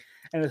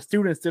 And the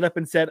student stood up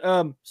and said,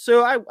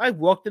 "Sir, I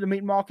worked at a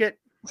meat market.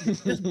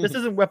 This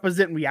doesn't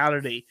represent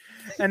reality."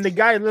 And the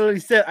guy literally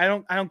said, I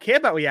don't care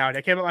about reality.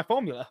 I care about my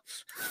formula."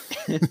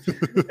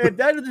 And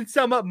that doesn't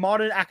sum up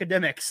modern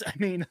academics. I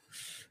mean,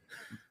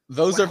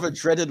 those are the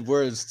dreaded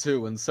words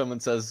too when someone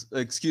says,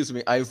 "Excuse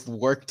me, I've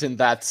worked in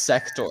that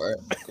sector."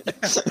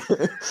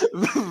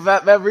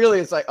 that really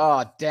is like,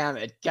 oh damn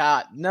it,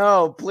 God,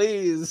 no,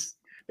 please.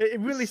 It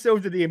really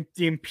shows that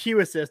the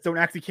empiricists don't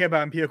actually care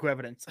about empirical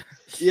evidence.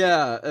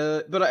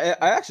 Yeah, but I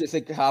actually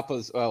think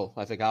Hoppe's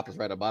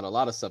right about a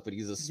lot of stuff, but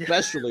he's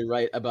especially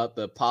right about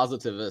the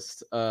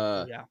positivist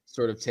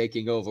sort of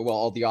taking over. Well,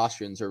 all the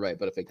Austrians are right,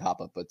 but I think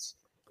Hoppe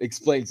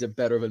explains it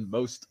better than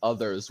most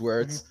others,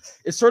 where it's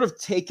sort of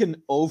taken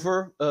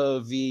over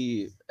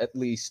the at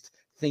least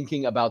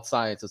thinking about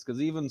sciences,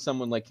 because even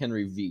someone like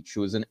Henry Veitch,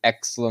 who is an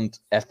excellent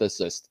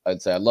ethicist,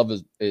 I'd say, I love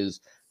his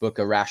book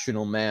A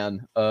Rational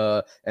Man,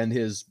 and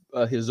his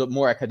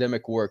more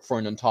academic work for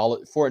a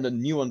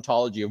new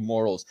ontology of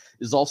morals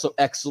is also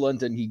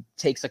excellent, and he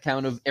takes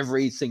account of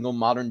every single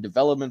modern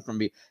development from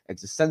the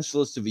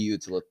existentialists to the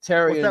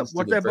utilitarians.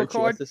 What's that book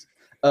called?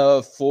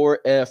 For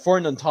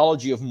an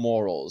ontology of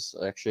morals.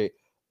 Actually,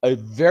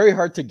 very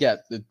hard to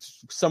get.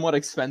 It's somewhat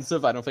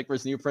expensive. I don't think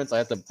there's new prints. I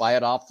had to buy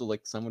it off to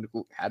like someone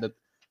who had it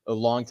a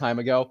long time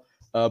ago,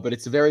 but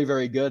it's very,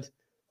 very good.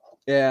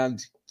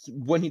 And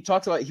when he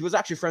talks about, he was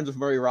actually friends with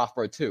Murray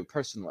Rothbard too,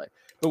 personally.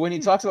 But when he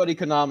talks about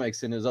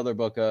economics in his other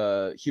book,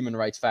 Human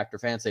Rights, Fact or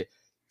Fancy,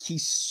 he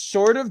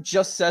sort of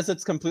just says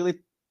it's completely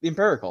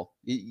empirical.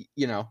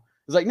 You know,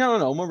 it's like,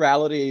 no,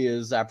 morality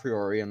is a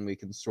priori, and we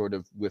can sort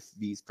of, with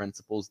these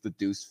principles,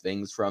 deduce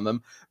things from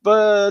them.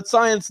 But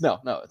science,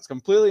 no, it's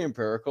completely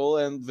empirical,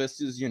 and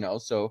this is,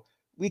 so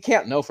we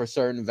can't know for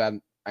certain that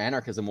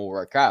anarchism will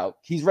work out.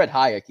 He's read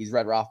Hayek, he's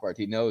read Rothbard,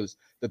 he knows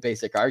the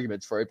basic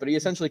arguments for it, but he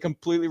essentially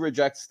completely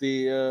rejects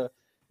the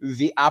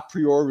a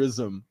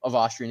priorism of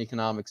Austrian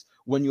economics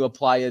when you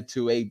apply it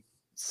to a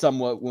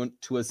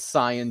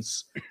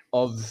science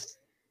of,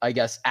 I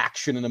guess,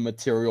 action in a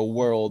material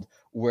world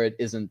where it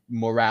isn't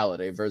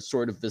morality. There's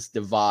sort of this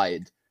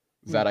divide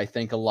that I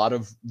think a lot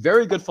of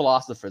very good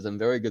philosophers and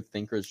very good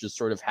thinkers just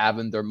sort of have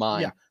in their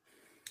mind,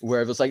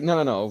 where it's like,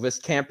 no, this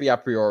can't be a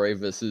priori.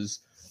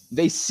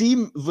 They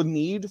see the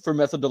need for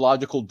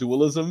methodological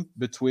dualism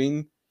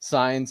between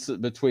science,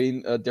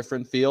 between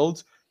different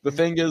fields. The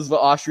thing is, the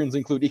Austrians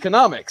include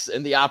economics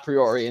in the a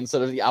priori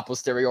instead of the a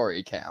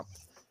posteriori camp.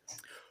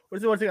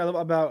 What's the one thing I love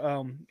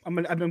about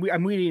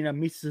I'm reading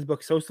Mises'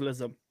 book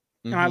Socialism,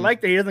 and I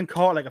like that he doesn't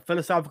call it like a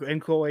philosophical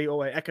inquiry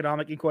or an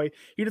economic inquiry.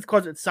 He just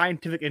calls it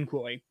scientific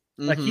inquiry.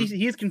 Like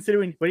he's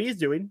considering what he's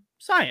doing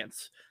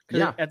science.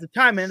 At the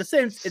time, and in a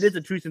sense, it is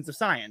a true sense of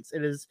science.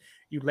 It is,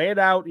 you lay it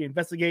out, you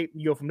investigate,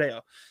 you go from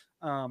there.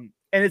 And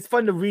it's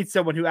fun to read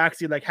someone who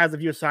actually like has a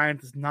view of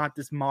science is not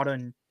this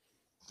modern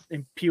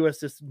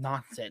empiricist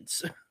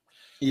nonsense.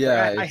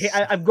 Yeah,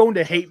 I'm going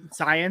to hate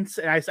science,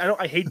 and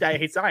I hate that I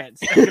hate science.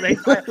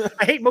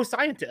 I hate most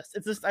scientists.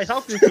 It's just I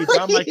talk to these people.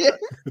 I'm like,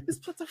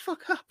 just put the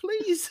fuck up,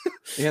 please.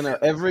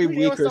 Every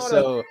week or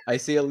so, I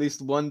see at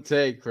least one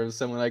take from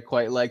someone I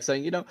quite like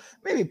saying,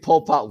 maybe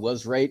Pol Pot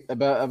was right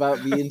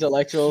about the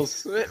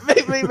intellectuals.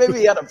 maybe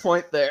he had a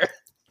point there.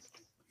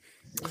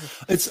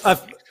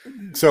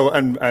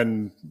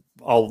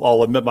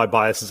 I'll admit my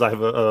biases. I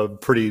have a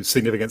pretty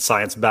significant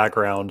science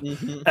background,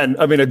 and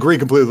I mean, agree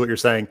completely with what you're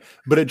saying.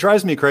 But it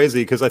drives me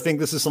crazy because I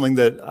think this is something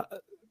that,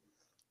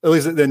 at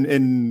least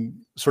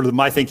in sort of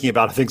my thinking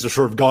about things, are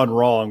sort of gone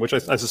wrong, which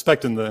I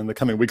suspect in the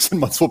coming weeks and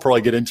months we'll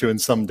probably get into in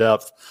some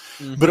depth.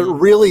 But it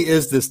really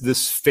is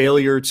this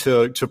failure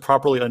to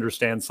properly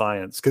understand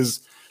science,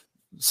 because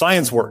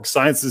science works.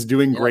 Science is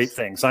doing great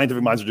things.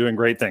 Scientific minds are doing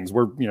great things.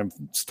 We're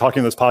talking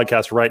in this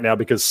podcast right now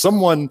because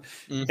someone,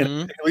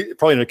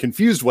 probably in a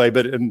confused way,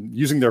 but in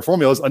using their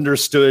formulas,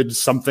 understood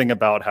something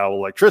about how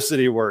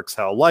electricity works,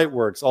 how light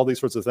works, all these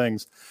sorts of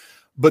things,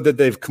 but that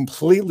they've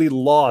completely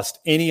lost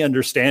any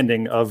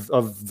understanding of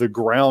the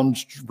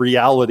ground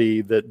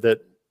reality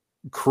that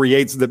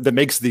creates that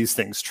makes these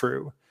things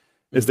true.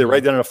 Is they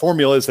write down a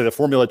formula, say the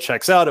formula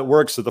checks out, it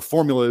works, so the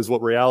formula is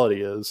what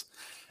reality is.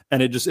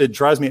 And it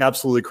drives me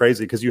absolutely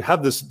crazy because you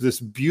have this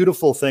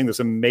beautiful thing, this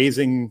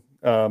amazing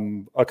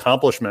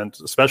accomplishment,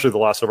 especially the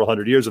last several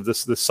hundred years of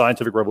this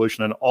scientific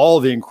revolution and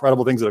all the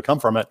incredible things that have come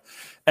from it,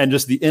 and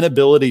just the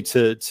inability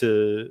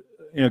to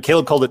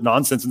Caleb called it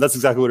nonsense, and that's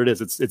exactly what it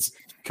is. It's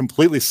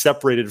completely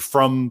separated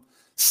from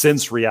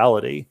sense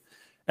reality,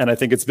 and I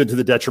think it's been to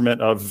the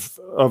detriment of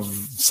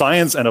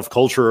science and of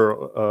culture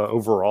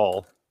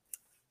overall.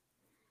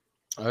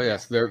 Oh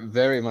yes, very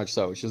very much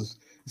so.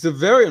 It's a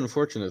very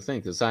unfortunate thing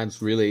because science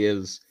really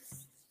is,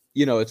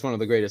 it's one of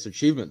the greatest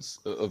achievements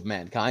of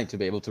mankind to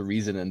be able to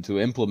reason and to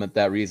implement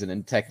that reason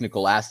in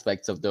technical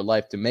aspects of their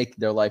life to make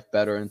their life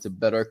better and to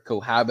better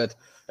cohabit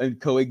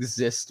and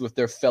coexist with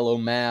their fellow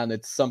man.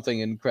 It's something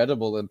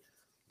incredible, and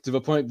to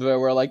the point where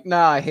we're like,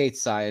 nah, I hate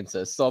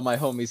scientists. All my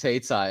homies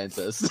hate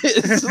scientists.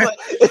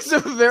 It's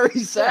very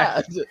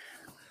sad.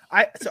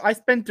 I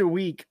spent a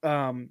week.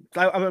 I've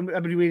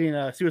been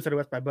reading Suicide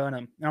West by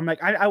Burnham, and I'm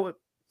like,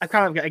 I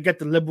kind of get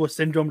the liberal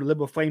syndrome, the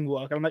liberal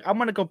framework. I'm like, I'm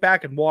gonna go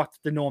back and watch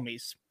the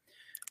normies.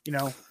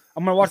 I'm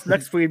gonna watch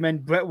Lex Friedman,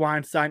 Brett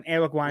Weinstein,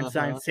 Eric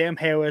Weinstein, Sam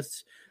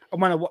Harris. I'm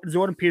gonna watch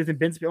Jordan Peterson,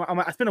 Ben Spiller.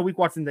 I spent a week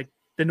watching the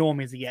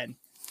normies again.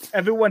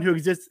 Everyone who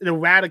exists, the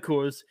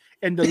radicals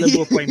in the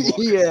liberal framework.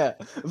 Yeah,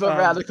 the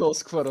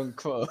radicals, quote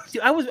unquote.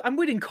 Dude, I'm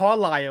reading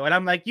Carlyle, and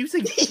I'm like, you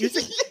think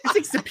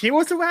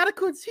Shapiro's a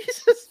radical?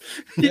 Jesus,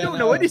 you don't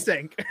know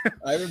anything.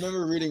 I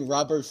remember reading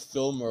Robert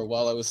Filmer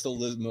while I was still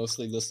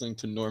mostly listening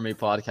to normie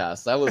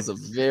podcasts. That was a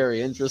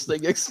very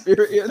interesting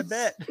experience. I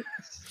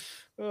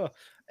bet.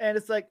 And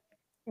it's like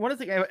one of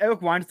the things.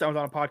 Eric Weinstein was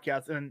on a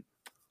podcast, and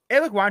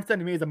Eric Weinstein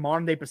to me is a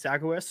modern day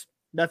Pythagoras.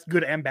 That's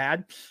good and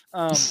bad.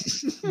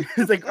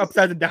 It's like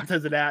upsides and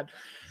downsides of that.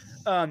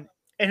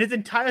 And his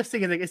entire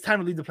thing is like, it's time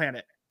to leave the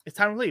planet. It's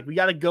time to leave. We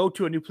got to go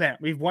to a new planet.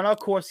 We've won our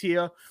course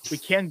here. We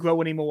can't grow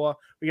anymore.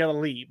 We got to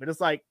leave. And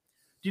it's like,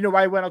 do you know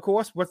why we went our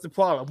course? What's the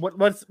problem?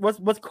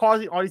 What's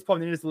causing all these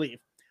problems? They need us to leave.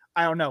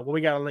 I don't know. Well,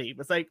 we got to leave.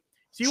 It's like,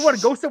 so you want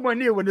to go somewhere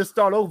new and just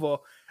start over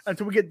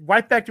until we get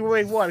right back to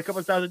where we were in a couple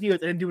of thousand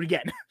years and then do it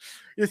again.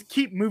 Just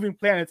keep moving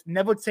planets,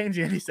 never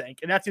changing anything.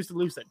 And that's your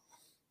solution.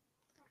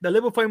 The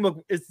liberal framework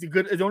is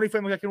the only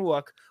framework that can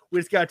work.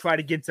 We just gotta try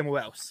to get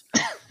somewhere else.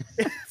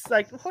 It's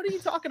like, what are you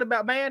talking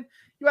about, man?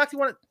 You don't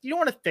want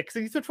to fix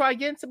it. You still try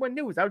again somewhere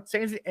new without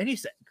changing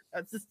anything.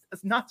 That's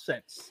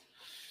nonsense.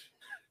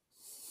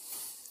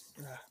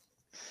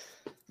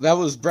 That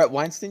was Brett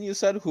Weinstein. You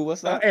said who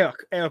was that?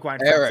 Eric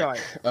Weinstein. Eric. Sorry.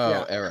 Oh,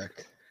 yeah.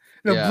 Eric.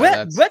 No,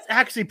 Yeah, Brett's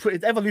actually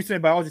his evolutionary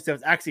biology stuff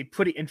is actually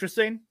pretty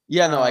interesting.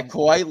 Yeah, no, I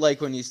quite like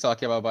when he's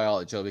talking about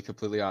biology. I'll be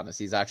completely honest.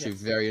 He's actually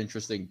very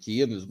interesting.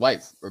 He and his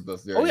wife are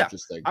both very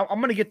interesting. I'm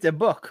gonna get their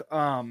book,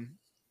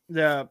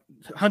 the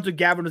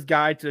Hunter-Gatherer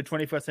Guide to the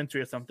 21st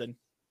Century or something.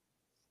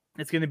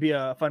 It's gonna be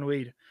a fun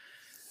read.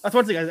 That's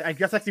one thing. I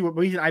guess actually what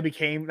reason I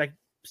became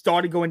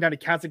started going down the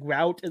Catholic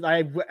route is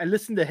I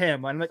listened to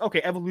him. And I'm like,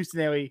 okay, evolution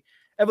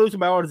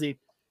biology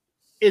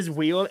is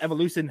real.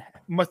 Evolution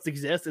must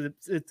exist.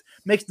 It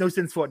makes no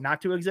sense for it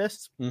not to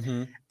exist.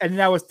 Mm-hmm. And then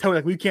I was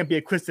told we can't be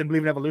a Christian and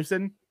believe in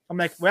evolution. I'm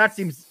like, well, that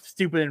seems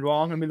stupid and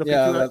wrong. I mean,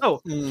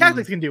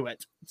 Catholics can do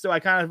it. So I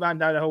kind of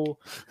found out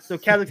so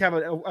Catholics have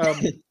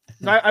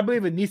I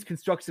believe in Nice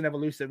construction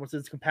evolution, which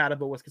is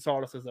compatible with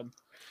Catholicism.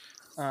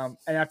 And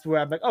that's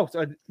where I'm like, oh,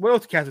 so what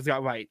else Catholics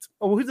got right?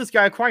 Oh, well, who's this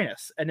guy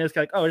Aquinas? And it's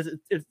like, oh,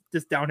 it's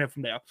just downhill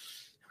from there.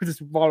 We're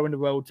just following the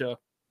road to,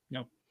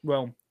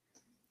 Rome.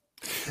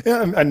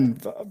 Yeah, and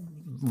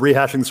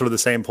rehashing sort of the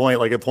same point,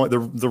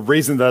 the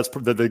reason that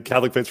the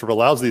Catholic faith sort of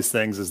allows these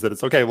things is that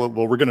it's okay. Well,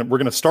 we're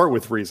gonna start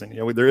with reason.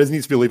 There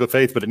needs to be a leap of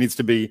faith, but it needs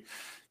to be,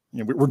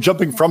 we're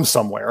jumping from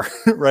somewhere,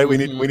 right?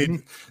 Mm-hmm. We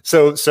need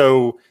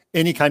so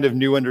any kind of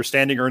new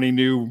understanding or any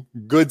new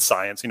good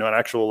science, an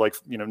actual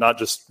not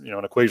just an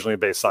equationally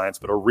based science,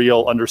 but a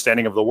real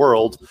understanding of the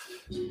world.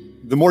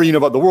 The more you know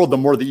about the world, the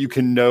more that you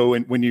can know,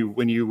 and when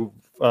you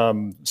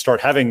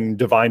start having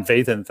divine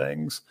faith in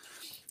things.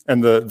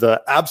 And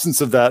the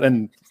absence of that,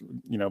 and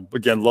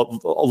again,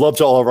 love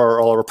to all of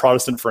our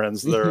Protestant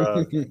friends.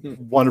 They're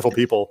wonderful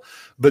people,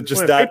 but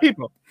just that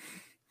people.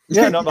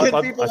 Yeah,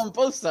 people on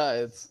both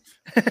sides.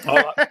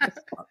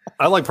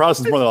 I like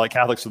Protestants more than I like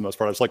Catholics for the most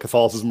part. I just like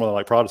Catholicism more than I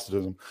like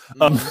Protestantism.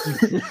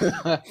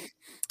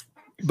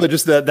 But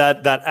just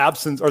that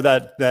absence, or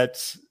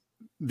that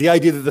the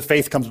idea that the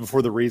faith comes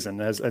before the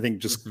reason, as I think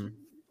just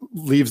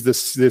leaves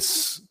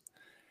this.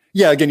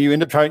 Yeah, again, you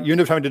end up trying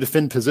to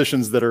defend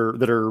positions that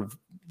are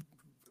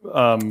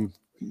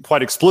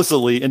quite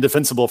explicitly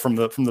indefensible from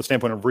the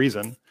standpoint of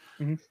reason.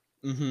 Mm-hmm.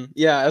 Mm-hmm.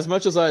 Yeah, as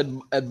much as I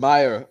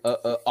admire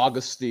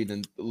Augustine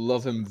and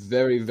love him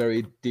very,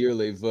 very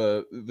dearly,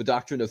 the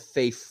doctrine of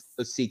faith,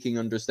 seeking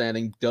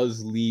understanding,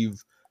 does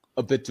leave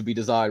a bit to be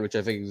desired, which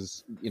I think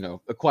is,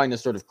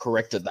 Aquinas sort of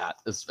corrected that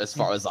as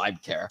far as I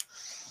care.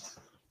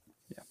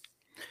 Yeah.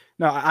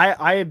 No,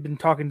 I have been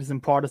talking to some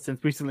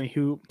Protestants recently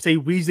who say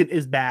reason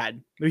is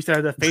bad. We used to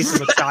have the face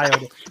of a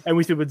child, and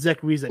we should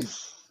reject reason.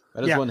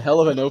 That is one hell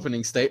of an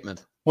opening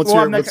statement.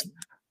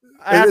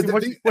 I asked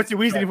him, what's your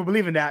reasoning for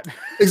believing that?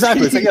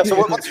 Exactly. So, yeah. So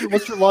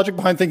what's your logic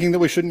behind thinking that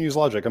we shouldn't use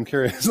logic? I'm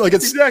curious. Like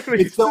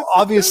it's so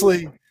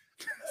obviously,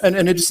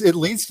 and it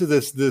leads to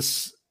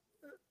this.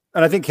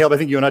 And I think, Caleb, I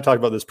think you and I talked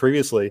about this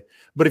previously.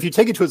 But if you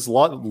take it to its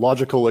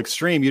logical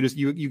extreme,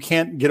 you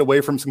can't get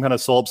away from some kind of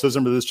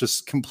solipsism or this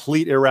just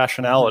complete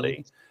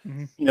irrationality.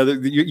 Mm-hmm. You know,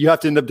 you have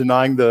to end up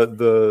denying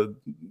the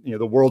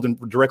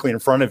world directly in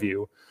front of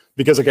you.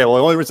 Because, okay, well,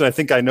 the only reason I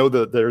think I know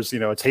that there's,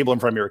 a table in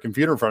front of me or a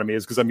computer in front of me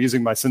is because I'm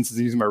using my senses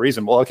and using my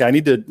reason. Well, okay, I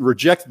need to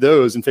reject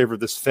those in favor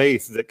of this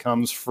faith that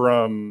comes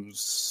from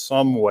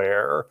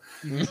somewhere.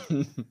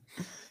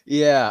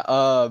 Yeah.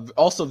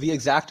 Also, the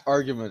exact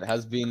argument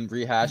has been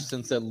rehashed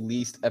since at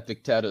least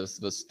Epictetus,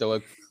 the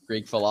Stoic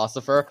Greek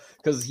philosopher,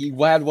 because he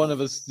had one of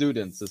his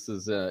students, this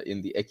is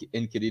in the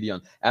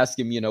Enchiridion, ask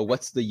him,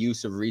 what's the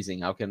use of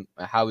reasoning?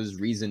 How is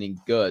reasoning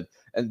good?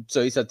 And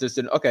so he said this,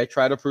 okay,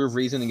 try to prove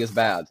reasoning is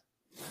bad.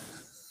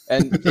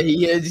 And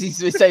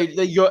he's saying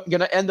that you're going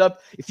to end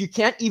up, if you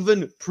can't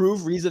even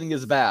prove reasoning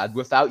is bad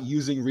without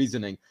using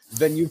reasoning,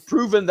 then you've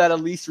proven that at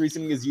least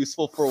reasoning is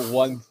useful for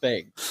one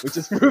thing, which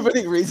is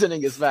proving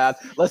reasoning is bad.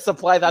 Let's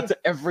apply that to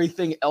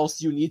everything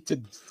else you need to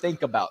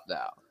think about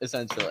now,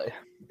 essentially.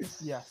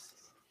 Yes.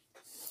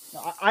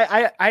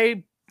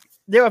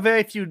 There are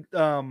very few,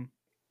 when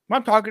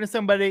I'm talking to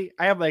somebody,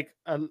 I have like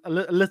a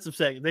list of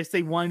sayings. They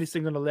say one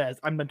thing on the list,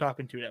 I'm done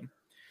talking to them.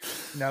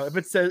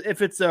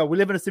 If it's we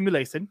live in a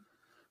simulation,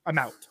 I'm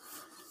out.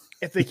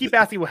 If they keep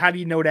asking, well, how do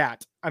you know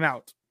that? I'm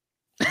out.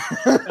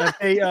 If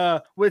they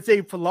would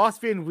say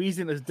philosophy and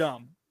reason is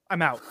dumb,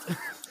 I'm out.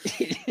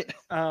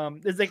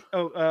 There's like,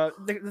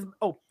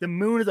 the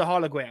moon is a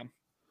hologram.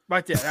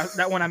 Right there.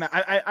 That one I'm out.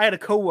 I had a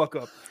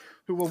coworker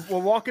who were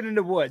walking in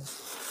the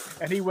woods,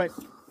 and he went,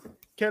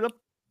 Caleb,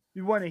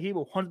 you want to hear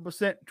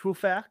 100% true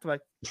fact? I'm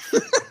like,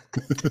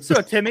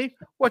 so Timmy,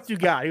 what you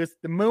got? He goes,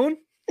 the moon?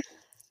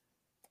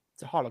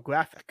 It's a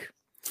holographic.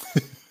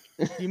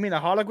 You mean a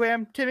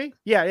hologram, Timmy?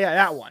 Yeah,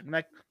 that one. I'm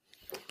like,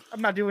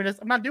 I'm not doing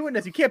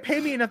this. You can't pay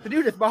me enough to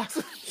do this,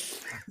 boss.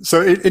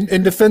 So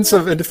in defense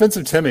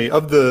of Timmy,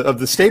 of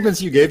the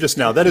statements you gave just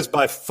now, that is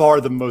by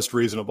far the most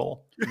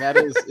reasonable. That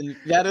is in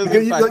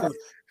fact,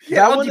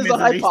 that one is a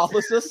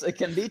hypothesis. It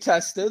can be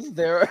tested.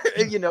 There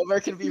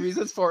can be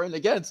reasons for and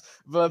against.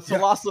 But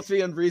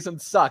philosophy and reason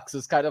sucks.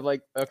 It's kind of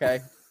like,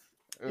 okay.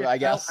 I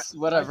guess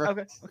whatever.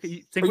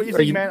 Okay. Think what you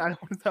think, man. I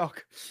don't want to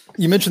talk.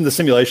 You mentioned the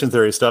simulation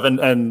theory stuff,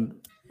 and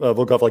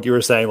Volkov, like you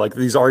were saying, like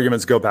these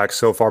arguments go back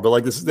so far, but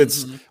like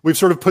we've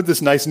sort of put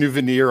this nice new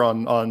veneer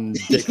on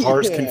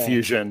Descartes'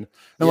 confusion.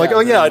 And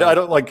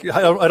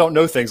I don't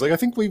know things. Like I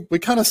think we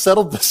kind of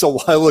settled this a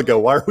while ago.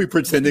 Why are we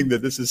pretending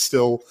that this is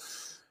still?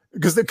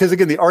 Because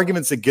again, the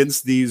arguments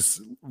against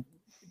these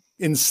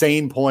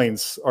insane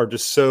points are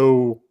just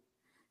so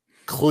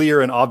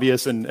clear and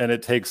obvious, and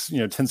it takes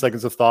 10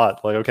 seconds of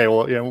thought. Like, okay,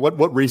 well,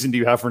 what reason do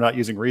you have for not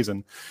using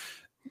reason?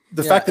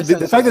 The fact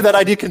that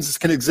idea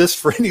can exist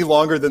for any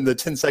longer than the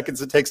 10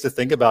 seconds it takes to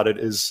think about it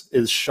is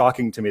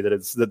shocking to me.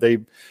 That they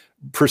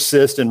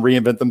persist and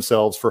reinvent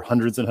themselves for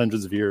hundreds and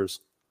hundreds of years.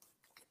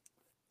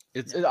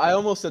 I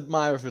almost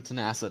admire the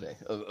tenacity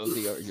of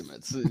the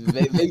arguments.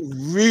 They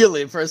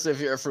really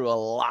persevere through a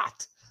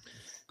lot.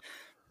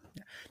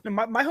 No,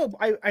 my hope,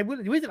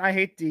 the reason I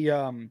hate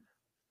the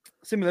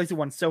simulation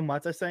one so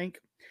much, I think,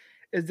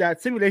 is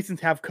that simulations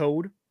have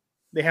code,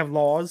 they have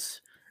laws,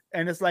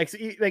 and it's like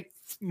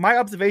my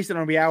observation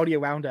on reality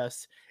around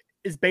us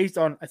is based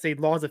on, I say,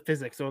 laws of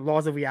physics or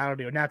laws of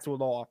reality or natural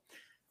law.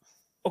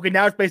 Okay,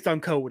 now it's based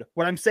on code.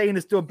 What I'm saying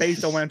is still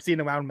based on what I'm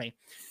seeing around me.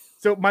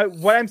 So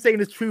what I'm saying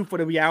is true for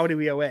the reality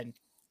we are in.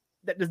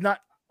 That does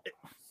not.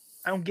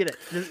 I don't get it.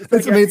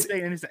 It's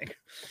saying anything.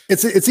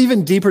 It's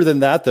even deeper than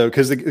that, though,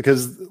 because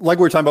like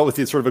we were talking about with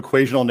the sort of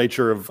equational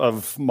nature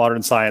of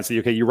modern science.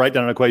 Okay, you write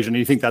down an equation and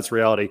you think that's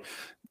reality.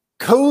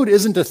 Code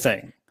isn't a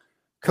thing.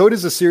 Code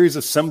is a series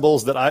of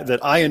symbols that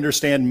I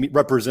understand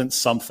represent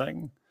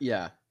something.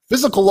 Yeah.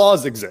 Physical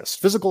laws exist.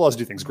 Physical laws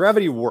do things.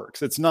 Gravity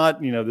works. It's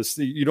not, this.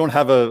 You don't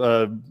have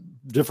a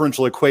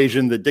differential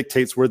equation that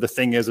dictates where the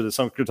thing is at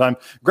some time.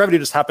 Gravity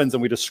just happens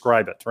and we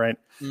describe it, right?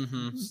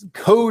 Mm-hmm.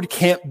 Code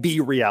can't be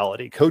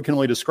reality. Code can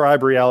only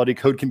describe reality.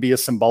 Code can be a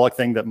symbolic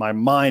thing that my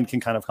mind can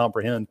kind of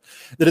comprehend.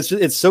 That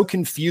it's so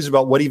confused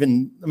about what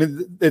even. I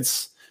mean,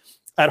 it's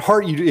at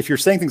heart. If you're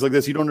saying things like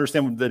this, you don't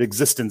understand what that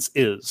existence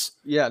is.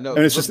 Yeah, no.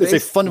 And it's a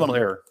fundamental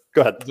error.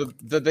 Go ahead.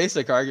 The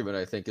basic argument,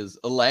 I think, is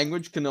a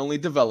language can only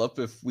develop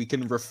if we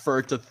can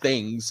refer to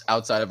things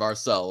outside of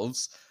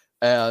ourselves.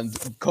 And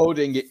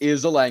coding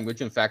is a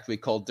language. In fact, we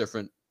call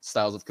different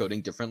styles of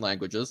coding different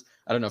languages.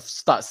 I don't know if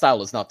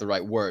style is not the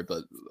right word,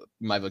 but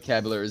my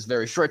vocabulary is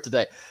very short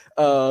today.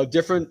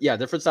 Different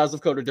styles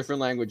of code or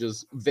different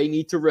languages. They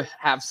need to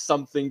have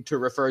something to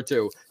refer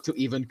to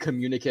even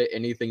communicate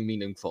anything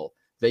meaningful.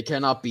 They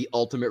cannot be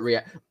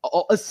ultimate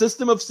a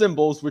system of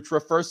symbols which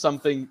refer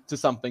something to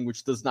something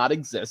which does not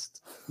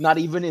exist, not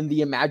even in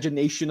the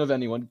imagination of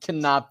anyone,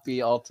 cannot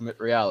be ultimate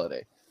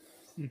reality.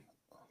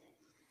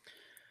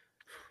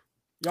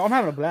 Y'all, I'm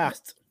having a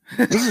blast.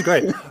 This is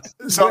great.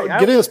 So Right,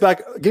 getting us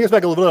back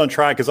a little bit on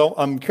track, because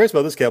I'm curious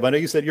about this, Caleb. I know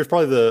you said you're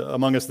probably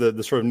among us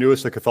the sort of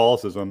newest to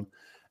Catholicism,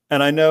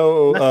 and I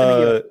know, Less than a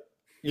year.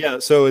 yeah.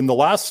 So in the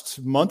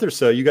last month or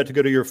so, you got to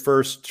go to your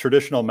first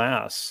traditional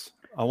mass.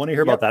 I want to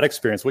hear about that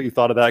experience. What you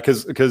thought of that?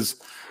 Because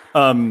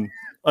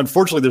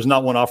unfortunately, there's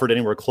not one offered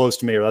anywhere close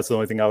to me, or that's the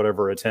only thing I would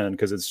ever attend.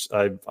 Because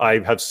I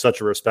have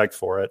such a respect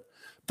for it.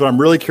 But I'm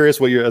really curious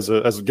what you, as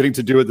getting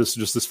to do it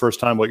this first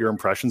time, what your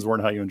impressions were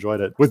and how you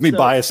enjoyed it. With me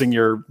biasing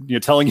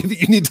telling you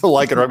that you need to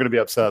like it, or I'm going to be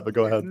upset. But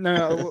go ahead.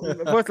 No,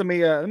 first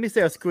let me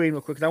say a screen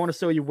real quick because I want to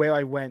show you where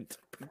I went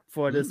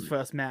for this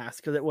first mass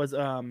because it was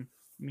let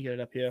me get it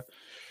up here.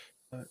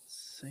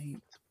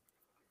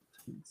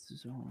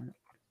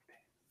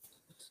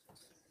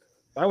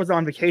 I was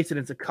on vacation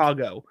in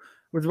Chicago,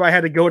 which is why I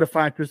had to go to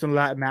find traditional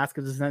Latin mass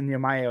because it's not near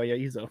my area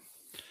either.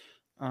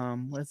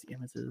 Where's the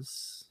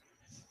images?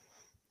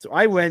 So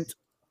I went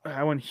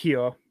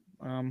here.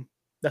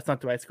 That's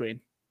not the right screen.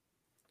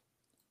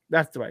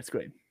 That's the right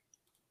screen.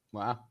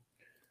 Wow.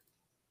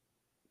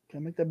 Can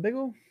I make that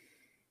bigger?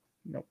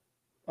 Nope.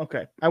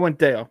 Okay. I went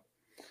there.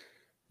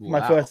 Wow.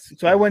 My first.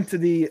 So I went to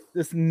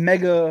this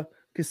mega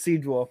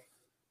cathedral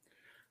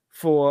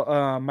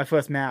for my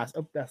first mass.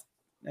 Oh, that's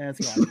gone.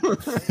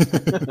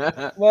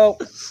 Well,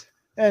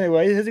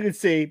 anyway, as you can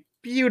see,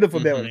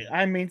 beautiful building.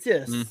 I mean,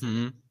 just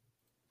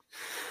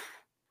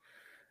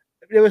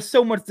there was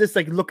so much. Just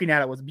like looking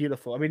at it was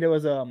beautiful. I mean, there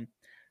was the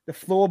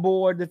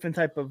floorboard, different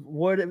type of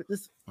wood.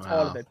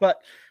 All of it.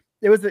 But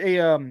there was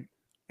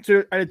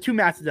so I had two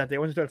masses out there.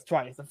 I went to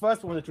twice. The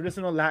first one was a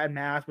traditional Latin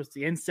mass, was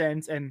the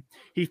incense, and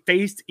he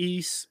faced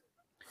east.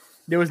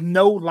 There was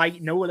no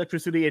light, no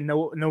electricity, and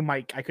no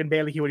mic. I couldn't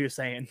barely hear what he was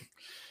saying.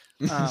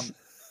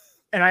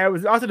 And I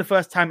was also the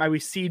first time I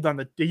received on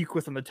the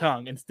Eucharist on the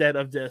tongue instead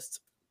of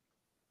just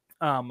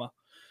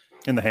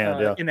in the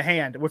hand, in the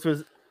hand, which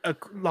was a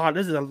lot.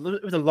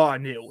 It was a lot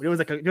new.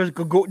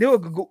 There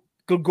were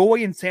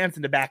Gregorian chants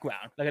in the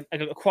background, like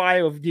a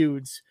choir of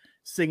dudes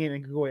singing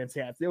in Gregorian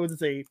chants. There was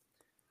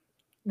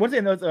one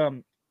thing that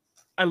was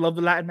I love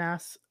the Latin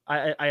Mass.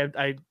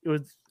 It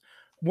was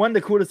one of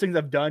the coolest things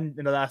I've done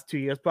in the last 2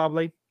 years,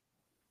 probably.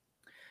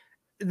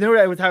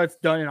 It was how it's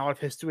done in all of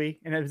history,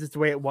 and it was just the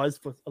way it was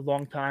for a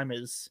long time.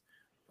 Is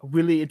a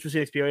really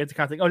interesting experience. To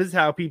kind of think, oh, this is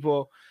how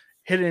people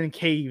hidden in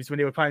caves when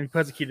they were probably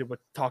persecuted were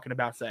talking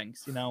about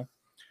things.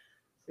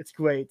 It's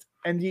great,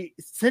 and the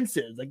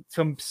senses, like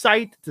from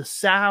sight to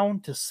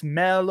sound to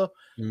smell,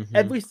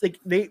 everything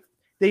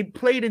they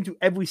played into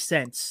every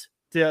sense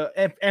to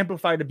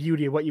amplify the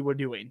beauty of what you were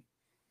doing.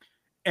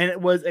 And it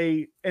was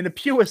in the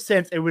purest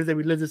sense, it was a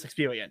religious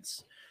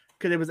experience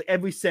because it was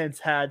every sense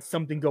had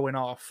something going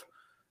off.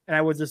 And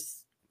I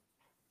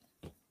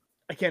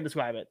can't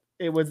describe it.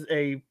 It was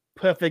a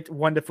perfect,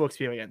 wonderful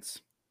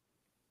experience.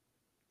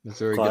 That's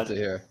very good to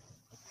hear.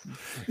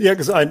 Yeah,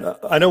 because I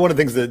know one of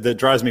the things that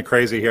drives me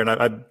crazy here, and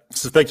I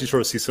suspect you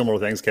sort of see similar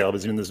things, Caleb,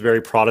 is in this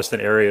very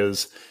Protestant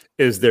areas,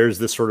 is there's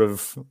this sort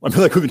of, I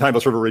mean, like we've been talking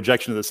about sort of a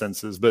rejection of the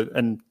senses,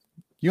 and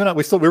you and I,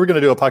 we were going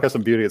to do a podcast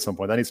on beauty at some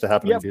point. That needs to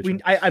happen in the future.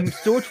 I'm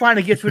still trying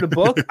to get through the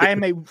book. I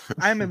am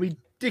a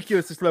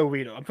ridiculously slow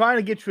reader. I'm trying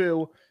to get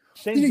through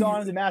St.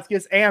 John of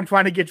Damascus, and I'm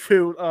trying to get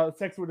through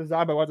Sexual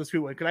Desire by Walter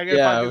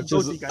Scruton. Which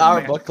is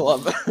our book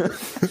club.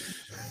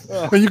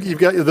 Well, you've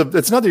got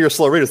it's not that you're a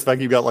slow reader; it's the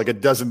fact you've got like a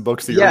dozen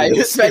books that you're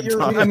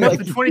reading. I'm up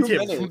to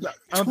 22.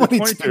 I'm up to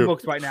 22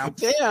 books right now.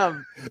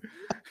 Damn.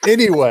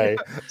 Anyway,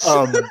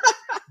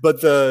 but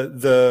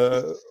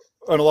the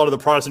and a lot of the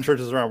Protestant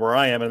churches around where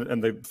I am,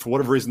 and for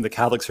whatever reason, the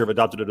Catholics here have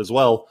adopted it as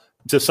well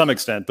to some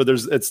extent. But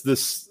it's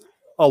this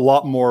a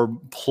lot more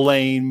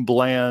plain,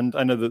 bland.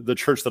 I know the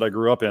church that I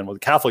grew up in was a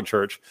Catholic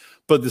church,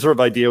 but the sort of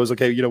idea was,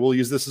 okay, we'll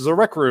use this as a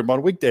rec room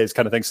on weekdays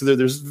kind of thing. So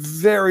there's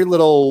very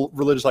little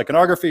religious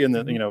iconography, and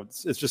then,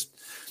 it's just,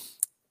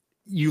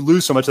 you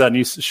lose so much of that. And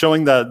he's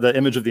showing the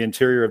image of the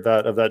interior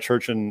of that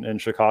church in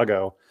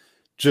Chicago.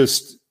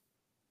 Just,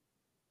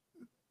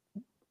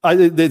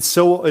 it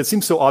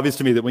seems so obvious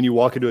to me that when you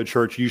walk into a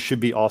church, you should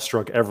be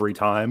awestruck every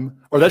time,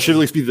 or that should at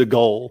least be the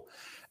goal.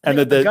 And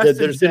that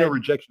there's been a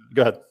rejection.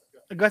 Go ahead.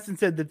 Augustine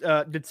said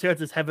that the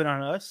church is heaven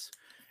on earth,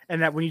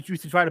 and that when you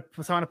used to try to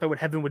personify what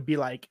heaven would be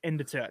like in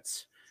the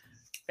church,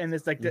 and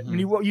it's like when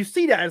you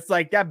see that, it's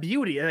like that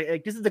beauty.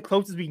 Like this is the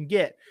closest we can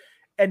get,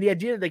 and the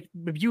idea that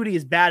the beauty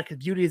is bad because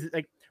beauty is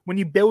like when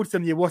you build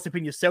something, you're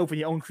worshiping yourself and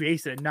your own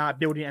creation, and not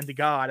building it unto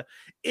God.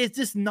 It's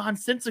just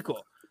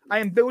nonsensical. I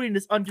am building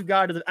this unto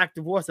God as an act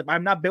of worship.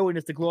 I'm not building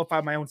this to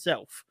glorify my own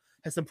self,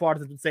 as some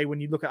Protestants would say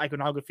when you look at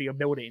iconography or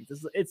buildings.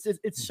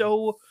 It's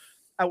so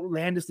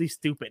outlandishly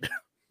stupid.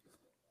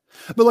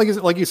 But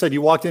like you said,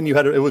 you walked in,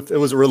 it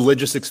was a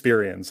religious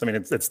experience. I mean,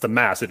 it's the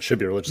mass; it should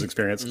be a religious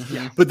experience.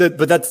 But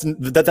that's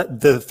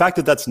the fact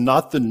that that's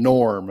not the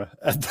norm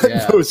at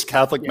those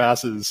Catholic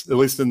masses, at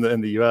least in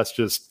the U.S.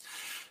 Just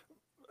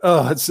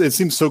it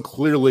seems so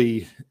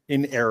clearly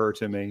in error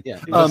to me. Yeah,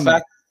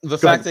 the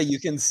fact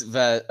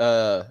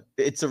that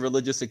it's a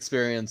religious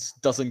experience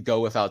doesn't go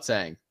without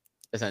saying.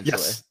 essentially.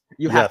 Yes.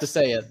 You have to Yes.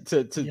 say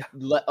it to Yeah.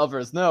 let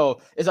others know.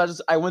 It's not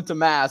just I went to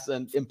mass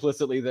and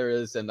implicitly there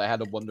is, and I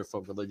had a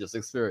wonderful religious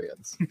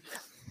experience.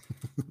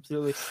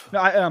 Absolutely.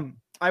 No,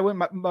 I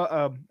went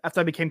after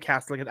I became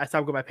Catholic. I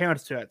started going to my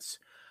parents' church.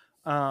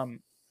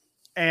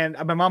 And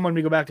my mom wanted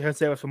me to go back to her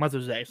service for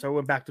Mother's Day, so I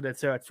went back to that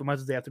church for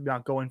Mother's Day after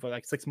not going for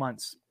like 6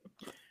 months.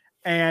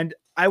 And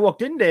I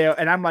walked in there,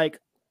 and I'm like,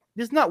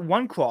 "There's not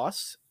one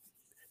cross.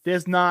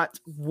 There's not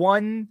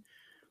one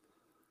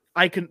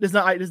icon.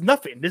 There's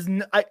nothing.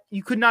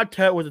 You could not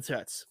tell it was a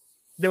church.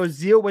 There was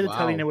zero way to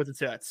telling it was a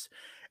church."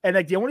 And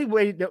like the only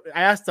way that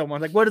I asked someone,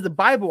 like, "What is the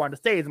Bible on the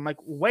stage?" I'm like,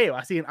 "Wait,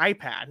 I see an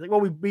iPad." Like,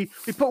 well, we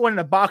put one in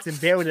a box and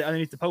buried it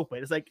underneath the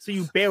pulpit. It's like, so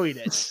you buried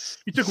it.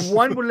 You took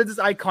one religious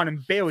icon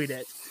and buried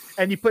it,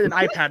 and you put an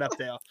iPad up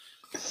there.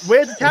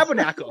 Where's the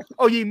tabernacle?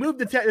 Oh, you moved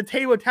the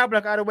table of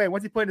tabernacle out of the way.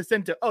 Once you put it in the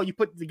center, oh, you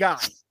put the guy.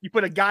 You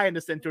put a guy in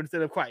the center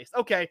instead of Christ.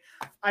 Okay,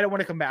 I don't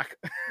want to come back.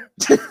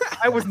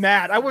 I was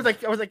mad. I was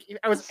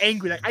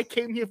angry. Like, I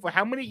came here for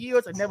how many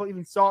years? I never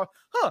even saw.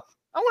 I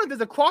wonder if there's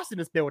a cross in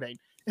this building.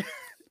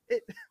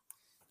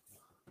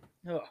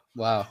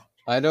 Wow.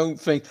 I don't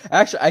think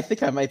actually I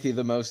think I might be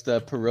the most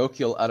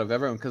parochial out of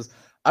everyone, because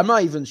I'm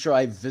not even sure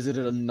I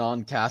visited a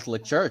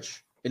non-Catholic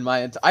church in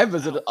my I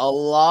visited a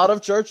lot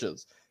of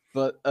churches,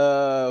 but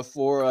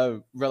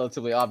for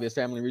relatively obvious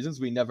family reasons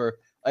we never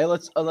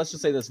let's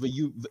just say this, but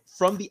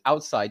from the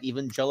outside,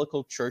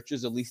 evangelical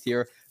churches, at least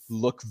here,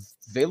 look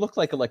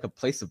like a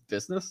place of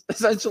business,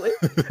 essentially.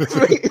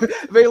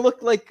 they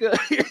look like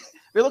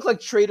they look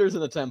like traders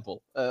in a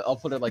temple. I'll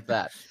put it like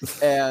that.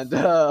 And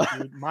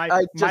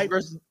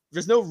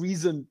there's no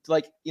reason,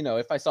 like, you know,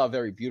 if I saw a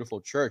very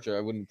beautiful church, I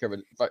wouldn't care.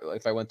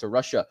 If I went to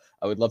Russia,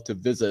 I would love to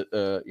visit,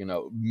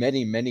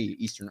 many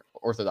Eastern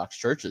Orthodox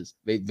churches.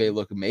 They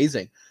look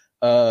amazing.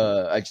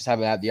 I just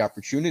haven't had the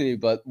opportunity.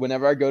 But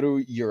whenever I go to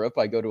Europe,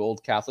 I go to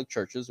old Catholic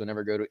churches. Whenever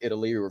I go to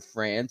Italy or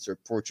France or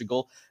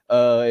Portugal,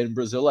 in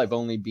Brazil, I've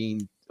only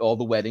been. All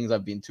the weddings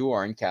I've been to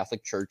are in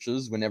Catholic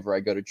churches. Whenever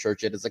I go to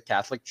church, it is a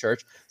Catholic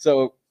church.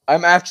 So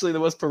I'm actually the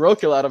most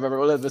parochial out of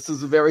everyone. This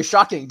is very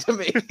shocking to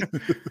me.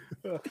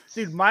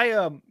 Dude,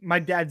 my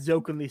dad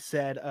jokingly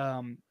said,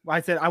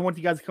 I said, I want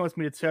you guys to come with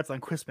me to church on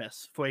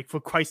Christmas for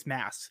Christ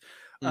Mass.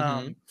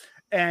 Mm-hmm.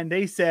 And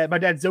they said, my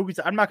dad jokingly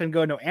said, I'm not going to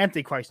go to no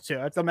Antichrist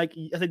church. I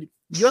said,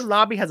 your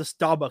lobby has a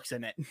Starbucks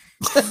in it.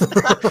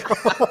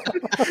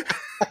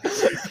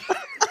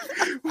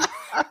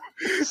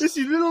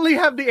 You literally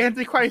have the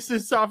Antichrist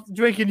soft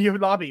drink in your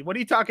lobby. What are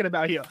you talking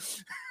about here?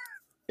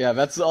 Yeah,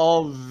 that's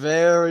all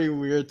very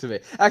weird to me.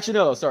 Actually,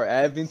 no, sorry. I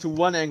have been to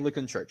one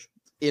Anglican church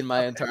in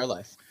my entire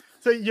life.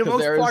 So your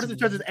most part of the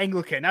church is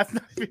Anglican. That's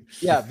not.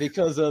 Yeah,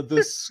 because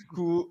the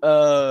school,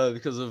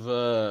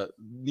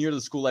 near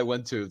the school I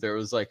went to, there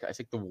was I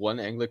think the one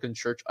Anglican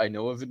church I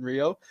know of in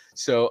Rio.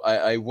 So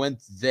I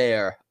went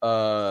there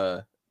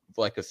a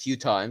few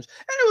times,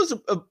 and it was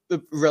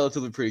a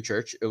relatively pretty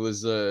church. It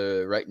was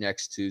right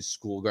next to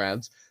school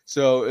grounds,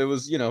 so it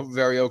was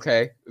very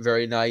okay,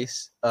 very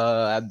nice.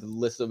 I had the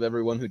list of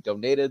everyone who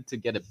donated to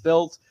get it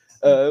built.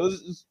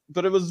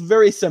 But it was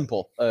very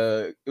simple.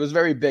 It was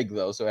very big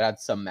though, so it had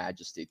some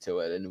majesty to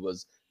it, and it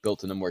was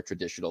built in a more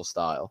traditional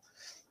style.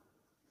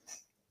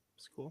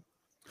 It's cool.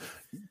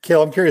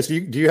 Cale, I'm curious. Do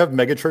you have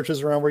mega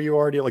churches around where you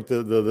are? Do you like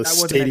the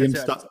stadium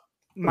stuff?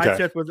 My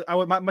church was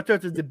my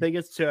church is the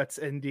biggest church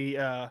in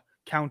the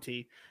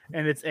county,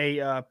 and it's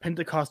a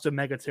Pentecostal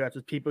mega church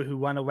with people who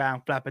run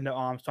around flapping their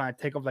arms trying to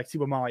take off like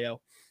Super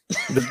Mario.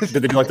 Did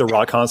they do like the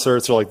rock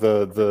concerts or like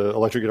the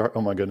electric guitar?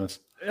 Oh my goodness!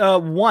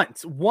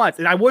 Once,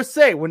 and I would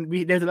say when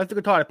there's an electric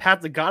guitar, the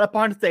pastor got up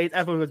on the stage.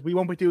 Everyone goes, "We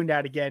won't be doing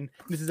that again.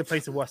 This is a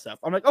place of worship."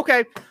 I'm like,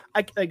 okay.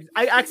 I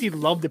actually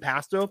love the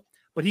pastor,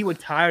 but he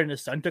retired and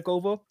his son took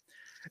over,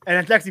 and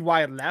that's actually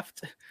why I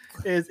left.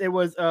 His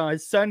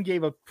son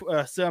gave a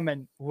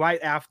sermon right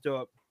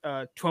after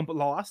Trump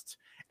lost.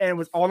 And it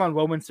was all on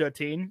Romans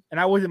 13. And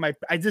I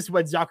just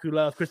read Jacques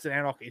Rouleau's Christian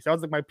Anarchy. So I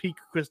was like my peak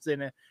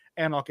Christian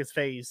anarchist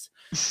phase.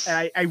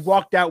 And I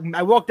walked out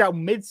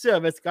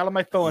mid-service, got on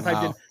my phone, and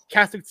typed in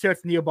Catholic Church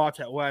near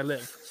Bartow, where I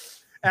live.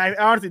 And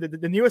honestly,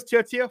 the nearest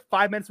church here,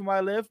 5 minutes from where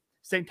I live,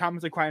 St.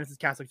 Thomas Aquinas'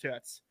 Catholic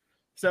Church.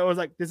 So it was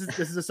like, this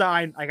is a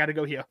sign. I got to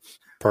go here.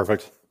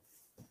 Perfect.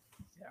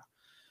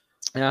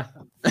 Yeah.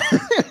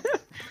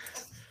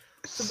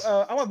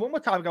 So, I want one more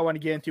topic I want to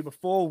get into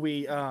before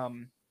we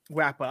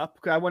wrap up,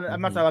 because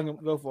I'm not sure how long I'm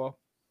gonna go for.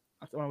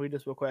 I want to read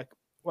this real quick.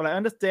 Well, I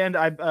understand.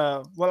 I've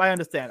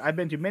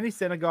been to many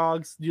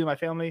synagogues due to my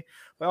family,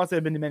 but also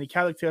I've been to many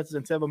Catholic churches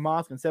and several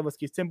mosques and several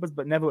ski temples,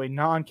 but never a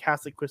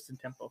non-Catholic Christian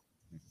temple.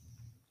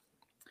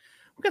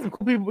 We got some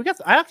cool people.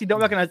 I actually don't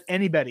recognize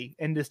anybody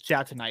in this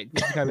chat tonight.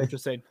 This is kind of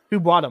interesting.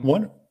 Who brought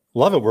them?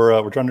 Love it.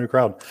 We're trying to do a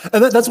crowd,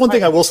 and that's one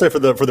thing I will say for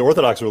the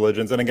Orthodox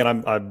religions. And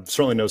again, I'm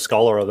certainly no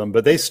scholar of them,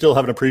 but they still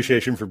have an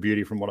appreciation for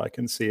beauty, from what I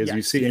can see. As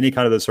you see any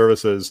kind of the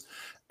services,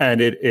 and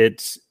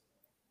it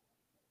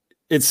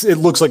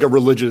looks like a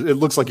religious. It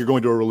looks like you're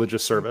going to a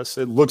religious service.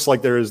 It looks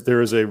like there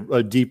is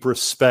a deep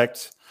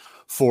respect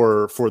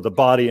for the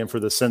body and for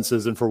the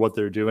senses and for what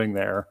they're doing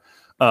there.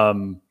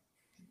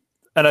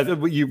 And I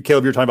think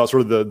Caleb, you're talking about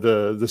sort of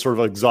the sort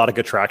of exotic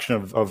attraction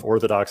of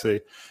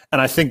orthodoxy, and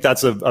I think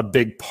that's a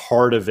big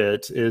part of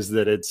it, is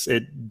that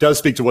it does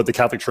speak to what the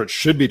Catholic Church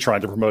should be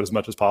trying to promote as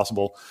much as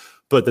possible,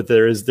 but that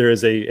there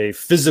is a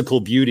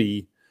physical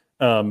beauty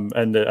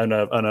and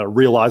a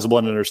realizable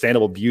and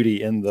understandable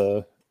beauty in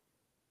the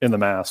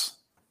Mass.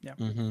 Yeah.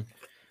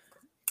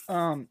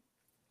 Mm-hmm.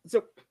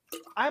 So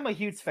I'm a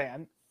huge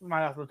fan.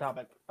 My last little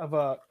topic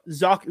of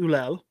Jacques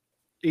Ellul.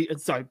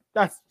 Sorry,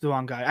 that's the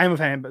wrong guy. I'm a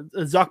fan, but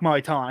Jacques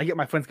Maritain. I get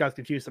my French guys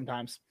confused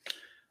sometimes.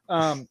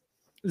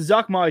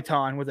 Jacques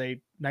Maritain was a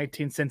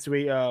 19th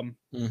century, not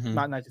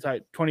 19th,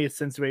 sorry, 20th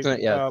century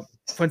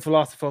French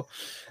philosopher.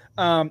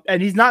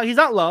 And he's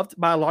not loved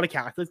by a lot of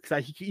Catholics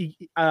because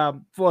he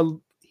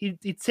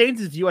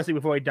changed his view, I think,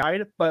 before he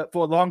died. But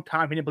for a long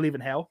time, he didn't believe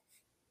in hell.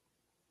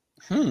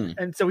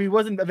 And so he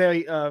wasn't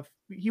a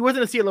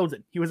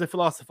theologian. He was a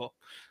philosopher,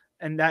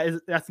 and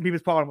that's some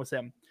people's problem with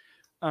him.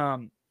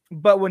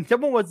 But when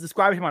someone was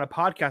describing him on a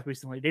podcast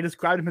recently, they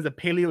described him as a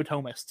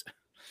paleotomist.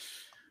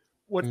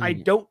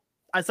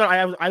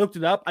 I looked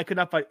it up. I could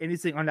not find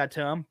anything on that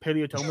term,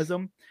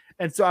 paleotomism.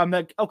 And so I'm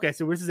like, okay,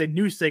 so this is a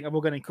new thing that we're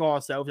going to call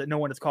ourselves that no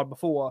one has called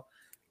before.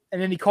 And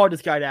then he called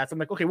this guy that. So I'm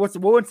like, okay,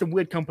 we're in some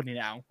weird company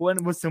now. We're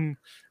with some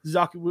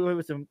Jacques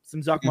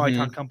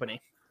Maritain company.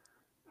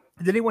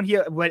 Did anyone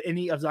here read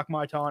any of Jacques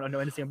Maritain or know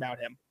anything about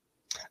him?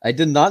 I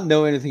did not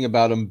know anything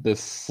about him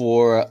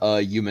before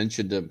you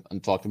mentioned him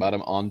and talked about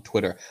him on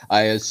Twitter.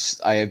 I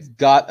have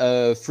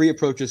got free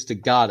approaches to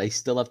God. I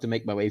still have to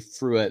make my way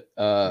through it.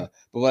 But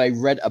what I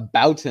read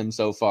about him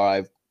so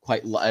far,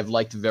 I've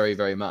liked very,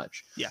 very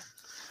much. Yeah.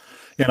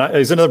 And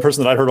he's another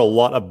person that I heard a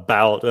lot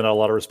about and a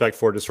lot of respect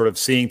for, just sort of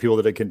seeing people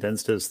that had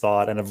condensed his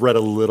thought, and I've read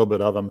a little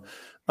bit of him.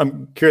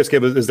 I'm curious,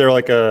 Gabe, is there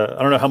I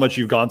don't know how much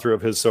you've gone through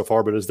of his so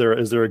far, but is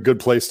there a good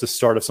place to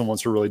start if someone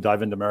wants to really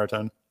dive into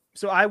Maritain?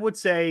 So I would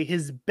say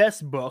his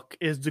best book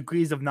is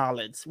Degrees of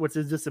Knowledge, which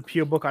is just a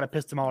pure book on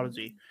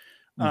epistemology.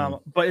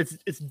 But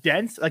it's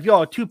dense. Like,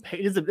 two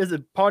pages. There's a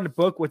part of the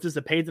book which is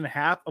a page and a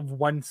half of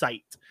one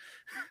site.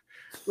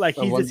 Like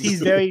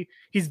he's very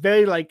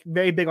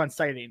very big on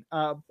citing.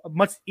 A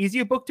much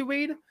easier book to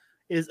read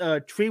is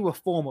Three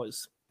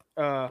Reformers.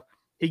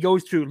 He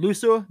goes through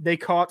Lucifer,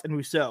 Descartes, and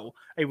Rousseau,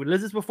 a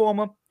religious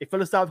reformer, a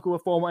philosophical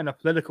reformer, and a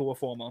political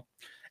reformer,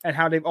 and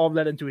how they've all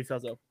led into each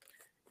other.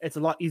 It's a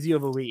lot easier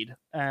of a read.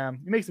 He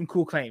makes some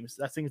cool claims.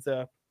 I think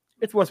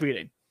it's worth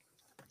reading.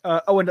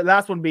 And the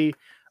last one would be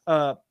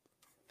Art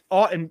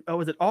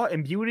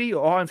and Beauty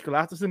or Art and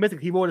Scholasticism?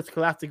 Basically, he wrote a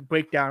scholastic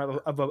breakdown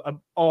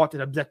of art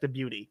and objective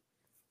beauty,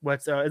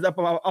 which is up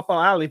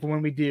our alley for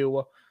when we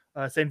do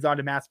St. John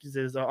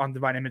Damascus's on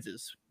Divine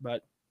Images.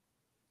 But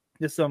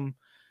he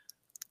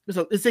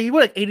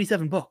wrote like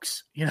 87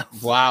 books.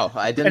 Wow,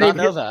 I did not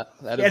know that.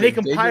 And they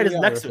compiled his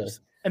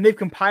lectures. And they've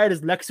compiled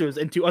his lectures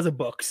into other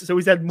books. So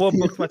he's had more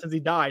books since he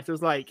died. So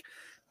it's like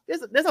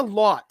there's a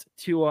lot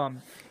to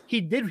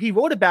he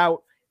wrote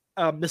about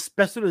the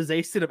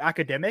specialization of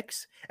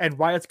academics and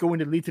why it's going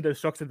to lead to the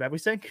destruction of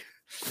everything.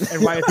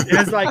 And why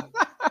it's like,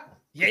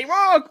 yay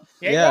wrong.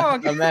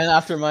 Wrong. A man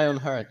after my own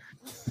heart.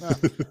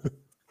 So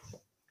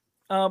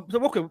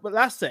okay, but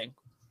last thing.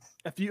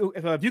 If you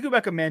could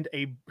recommend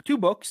two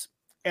books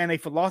and a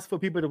philosopher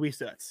people to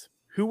research,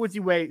 who would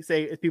you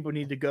say if people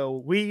need to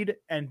go read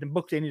and the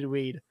books they need to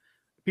read?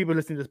 People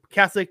listening to this,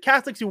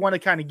 Catholics who want to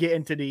kind of get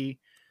into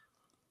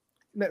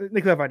let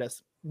me clarify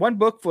this. One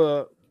book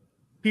for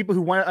people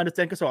who want to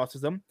understand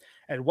Catholicism,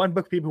 and one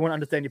book for people who want to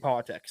understand your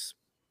politics.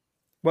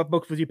 What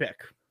books would you pick?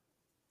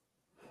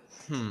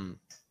 Ooh,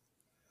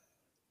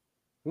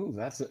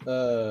 that's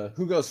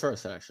who goes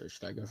first? Actually,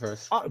 should I go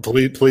first?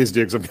 Please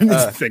do, because I'm going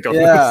to think of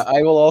this. Yeah,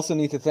 I will also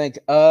need to think.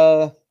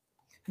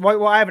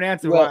 Well, I have an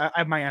answer. I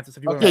have my answer. So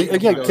if you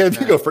you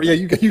go first. Yeah,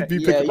 you pick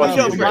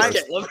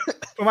the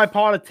for my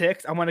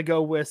politics, I'm going to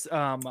go with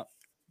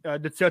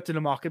The Church in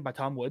the Market by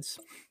Tom Woods.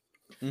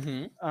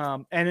 And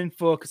then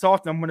for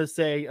Catholicism, I'm going to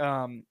say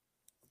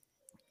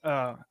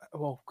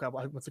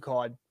what's it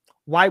called?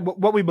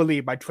 What We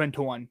Believe by Trent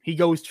Horn. He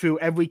goes through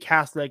every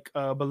Catholic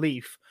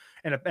belief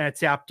in a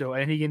chapter,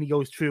 and he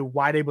goes through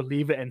why they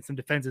believe it and some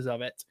defenses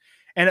of it.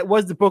 And it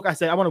was the book I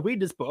said, I want to read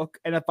this book,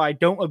 and if I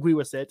don't agree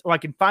with it, or I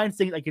can find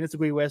things I can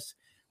disagree with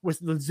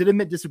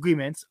legitimate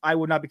disagreements, I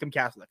will not become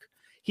Catholic.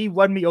 He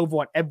won me over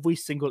on every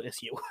single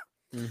issue.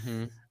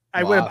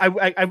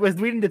 I was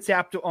reading the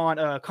chapter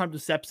on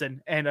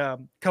contraception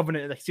and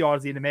covenant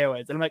theology in the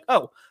marriage, and I'm like,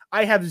 oh,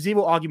 I have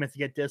zero arguments to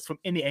get this from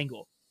any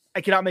angle.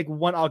 I cannot make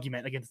one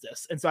argument against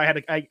this, and so I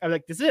was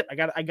like, this is it. I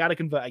got to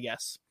convert. I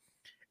guess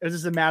it was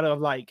just a matter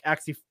of like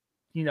actually,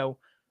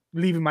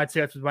 leaving my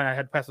church when I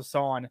had Pastor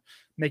Son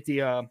make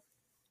the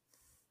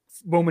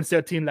Romans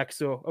 13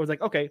 lecture. I was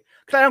like, okay,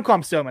 because I don't call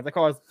him sermons. I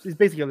call it's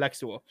basically a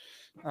lecture.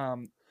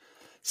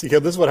 See,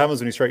 this is what happens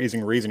when you start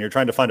using reason. You're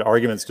trying to find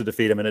arguments to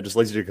defeat him, and it just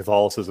leads you to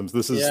Catholicism.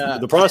 This is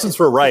the Protestants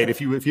were right.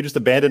 If you just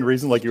abandoned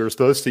reason like you were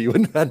supposed to, you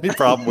wouldn't have any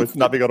problem with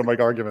not being able to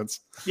make arguments.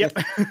 Yep.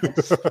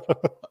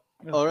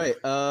 All right.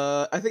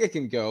 I think I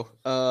can go.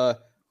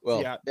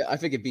 Well, Yeah. I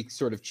think it'd be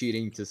sort of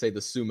cheating to say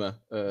the Summa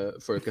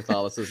for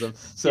Catholicism.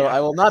 So I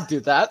will not do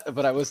that,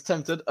 but I was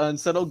tempted.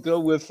 Instead, I'll go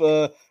with,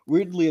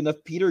 weirdly enough,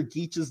 Peter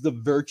Geach's The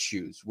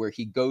Virtues, where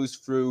he goes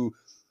through,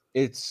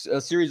 it's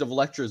a series of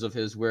lectures of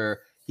his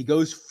where he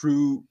goes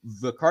through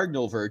the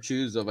cardinal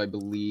virtues of, I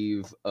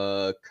believe,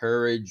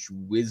 courage,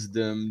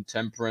 wisdom,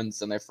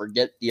 temperance, and I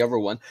forget the other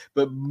one.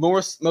 But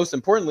most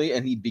importantly,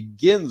 and he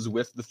begins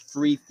with the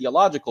 3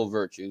 theological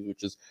virtues,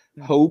 which is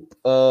hope,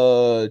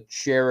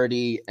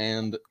 charity,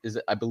 and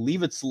I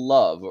believe it's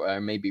love, or I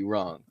may be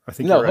wrong. I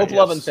think no, you're hope, right,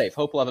 love, yes. and faith.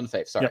 Hope, love, and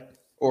faith. Sorry,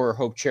 Or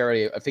hope,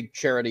 charity. I think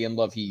charity and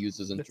love he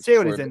uses in.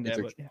 Charity's in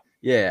there, but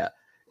yeah.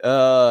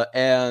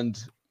 And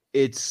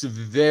it's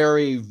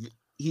very.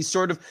 He's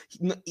sort of,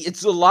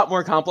 it's a lot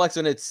more complex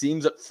than it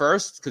seems at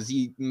first, because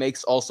he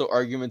makes also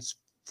arguments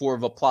for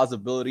the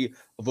plausibility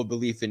of a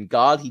belief in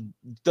God. He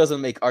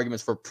doesn't make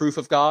arguments for proof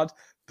of God,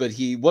 but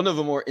one of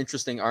the more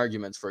interesting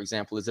arguments, for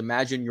example, is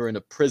imagine you're in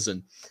a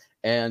prison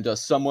and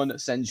someone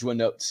sends you a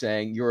note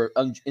saying you're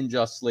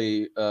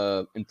unjustly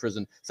in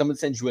prison. Someone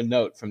sends you a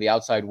note from the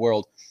outside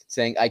world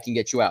saying, I can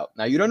get you out.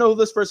 Now, you don't know who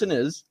this person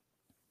is,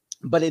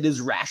 but it is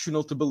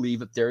rational to believe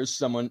that there is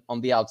someone on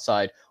the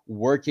outside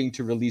working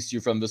to release you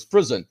from this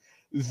prison.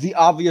 The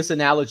obvious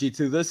analogy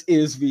to this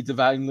is the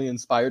divinely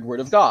inspired word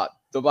of God,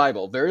 the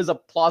Bible. There is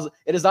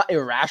it is not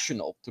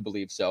irrational to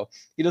believe so.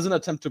 He doesn't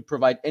attempt to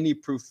provide any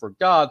proof for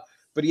God,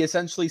 but he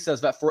essentially says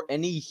that for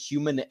any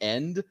human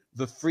end,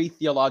 the 3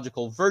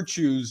 theological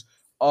virtues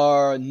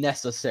are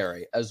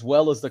necessary, as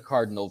well as the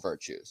cardinal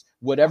virtues.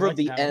 Whatever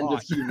the end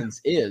of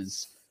humans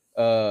is,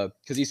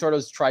 because he sort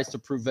of tries to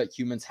prove that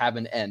humans have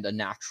an end, a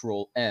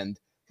natural end,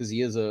 because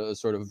he is a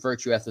sort of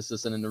virtue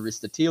ethicist and an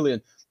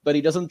Aristotelian, but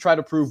he doesn't try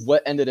to prove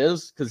what end it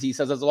is, because he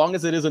says as long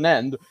as it is an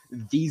end,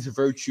 these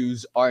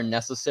virtues are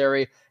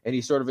necessary, and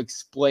he sort of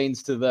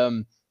explains to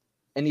them,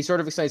 and he sort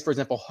of explains, for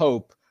example,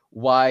 hope,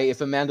 why if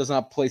a man does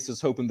not place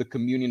his hope in the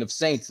communion of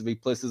saints, if he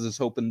places his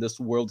hope in this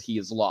world, he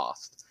is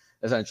lost.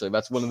 Essentially,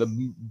 that's one of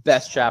the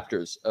best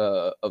chapters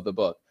of the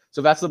book.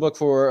 So that's the book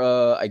for,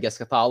 I guess,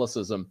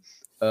 Catholicism.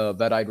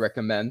 That I'd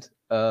recommend.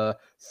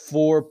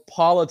 For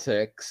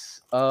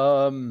politics,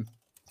 I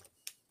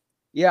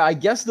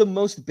guess the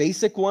most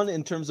basic one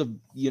in terms of,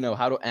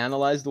 how to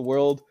analyze the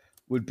world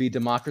would be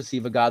Democracy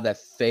of a God That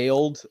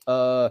Failed,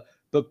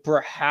 but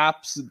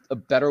perhaps a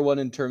better one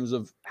in terms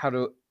of how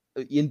to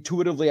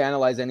intuitively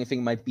analyze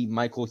anything might be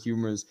Michael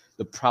Huemer's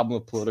The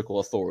Problem of Political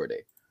Authority,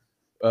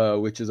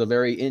 which is a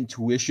very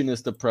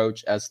intuitionist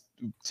approach as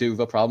to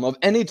the problem of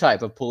any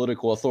type of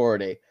political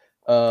authority.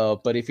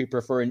 But if you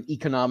prefer an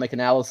economic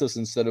analysis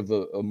instead of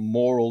a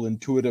moral,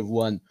 intuitive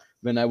one,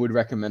 then I would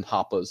recommend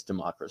Hoppe's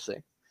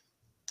Democracy.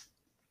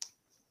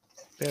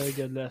 Very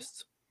good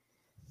list.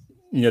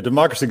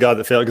 Democracy God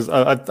That Failed, because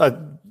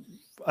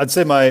I'd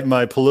say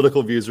my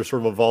political views are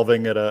sort of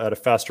evolving at a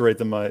faster rate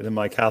than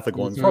my Catholic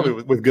ones, probably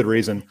with good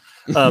reason.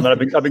 And I've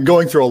been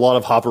going through a lot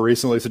of Hoppe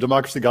recently, so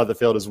Democracy God That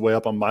Failed is way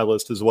up on my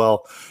list as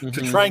well. To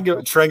try and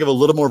give a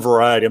little more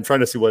variety, I'm trying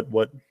to see what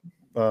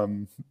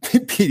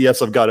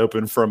PDFs I've got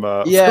open from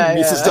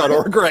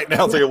Mises.org right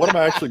now. So what am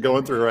I actually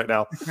going through right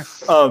now?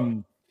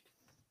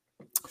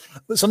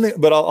 Something,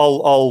 but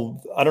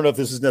I don't know if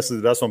this is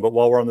necessarily the best one, but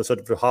while we're on the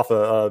subject of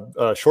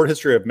Hoppe, Short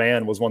History of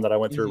Man was one that I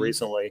went through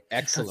recently.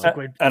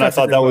 Excellent. And I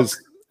thought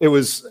it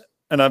was,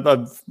 and I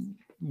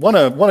want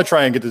to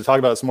try and get to talk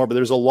about it some more, but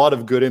there's a lot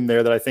of good in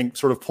there that I think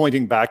sort of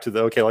pointing back to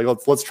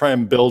let's try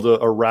and build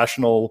a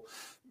rational,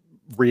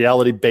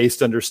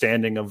 reality-based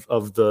understanding of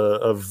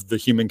the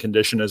human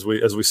condition as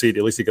we see it,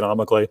 at least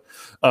economically.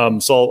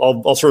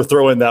 So I'll sort of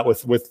throw in that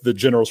with the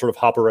general sort of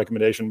Hoppe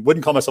recommendation.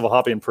 Wouldn't call myself a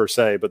Hoppean per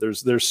se, but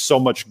there's so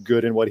much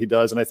good in what he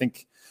does, and I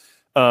think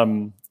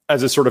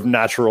as is sort of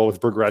natural with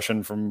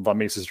progression from von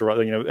Mises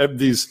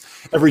to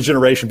every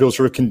generation people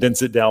sort of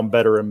condense it down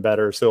better and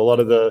better. So a lot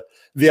of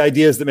the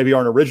ideas that maybe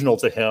aren't original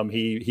to him,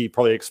 he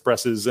probably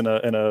expresses in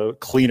a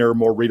cleaner,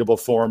 more readable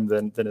form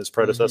than his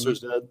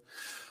predecessors did.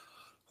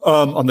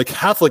 On the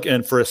Catholic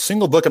end, for a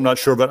single book, I'm not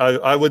sure, but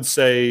I would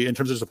say in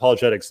terms of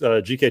apologetics,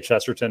 G.K.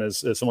 Chesterton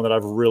is someone that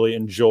I've really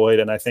enjoyed,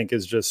 and I think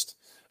is just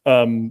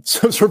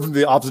sort of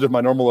the opposite of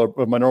my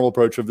normal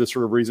approach of this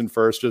sort of reason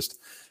first, just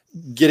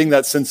getting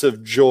that sense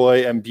of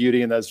joy and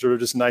beauty and that sort of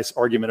just nice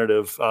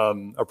argumentative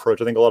approach.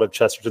 I think a lot of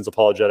Chesterton's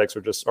apologetics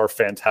are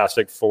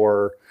fantastic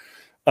for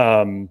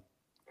at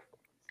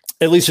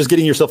least just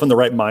getting yourself in the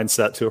right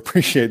mindset to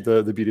appreciate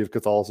the beauty of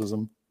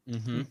Catholicism.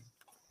 Mm-hmm.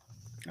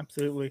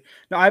 Absolutely.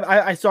 No,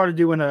 I started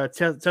doing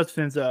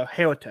Chesterton's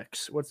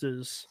Heretics.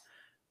 There's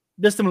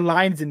some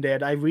lines in there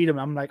that I read them.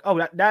 I'm like, oh,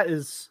 that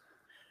is.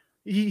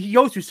 He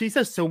goes through. He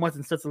says so much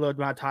in such a little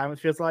amount of time. It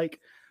feels like,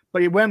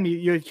 but when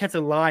you catch a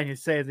line, he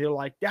says, you're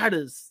like, that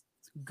is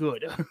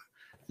good.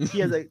 He's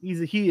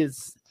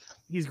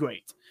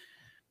great.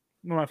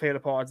 One of my favorite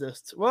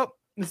apologists. Well,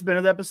 this has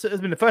been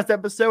the first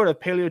episode of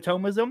Paleo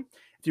Thomism.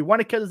 If you want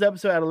to catch this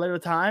episode at a later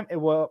time, it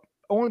will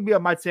only be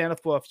on my channel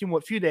for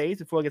a few days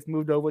before it gets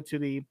moved over to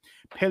the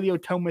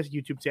Paleotomist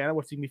YouTube channel,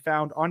 which can be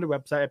found on the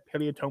website at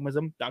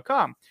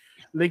paleotomism.com.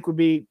 Link will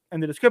be in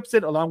the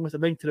description, along with a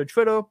link to the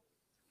Twitter.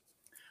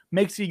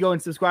 Make sure you go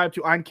and subscribe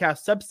to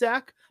Ironcast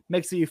Substack.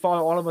 Make sure you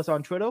follow all of us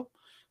on Twitter.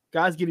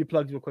 Guys, give you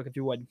plugs real quick if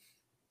you would.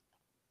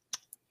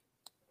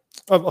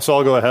 So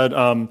I'll go ahead.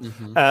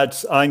 At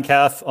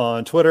Eincath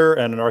on Twitter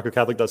and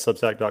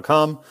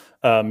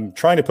anarchocatholic.substack.com.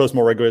 Trying to post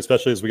more regularly,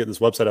 especially as we get this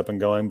website up and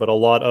going. But a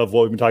lot of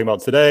what we've been talking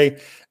about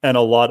today, and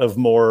a lot of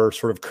more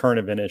sort of current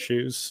event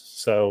issues.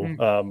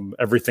 So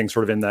everything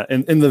sort of in that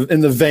in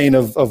the vein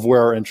of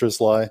where our interests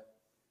lie.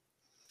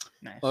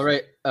 Nice. All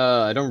right.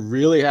 I don't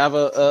really have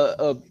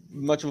a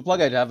much of a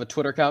plug. I have a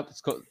Twitter account. It's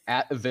called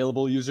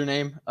 @available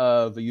username.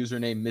 The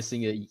username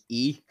missing an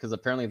E because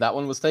apparently that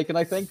one was taken.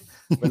 I think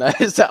when I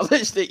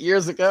established it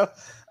years ago.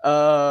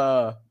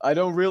 I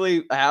don't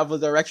really have a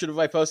direction of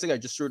my posting. I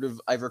just sort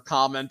of either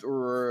comment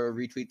or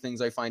retweet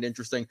things I find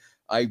interesting.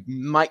 I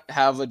might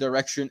have a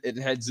direction it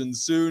heads in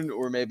soon,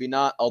 or maybe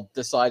not. I'll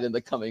decide in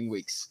the coming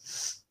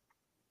weeks.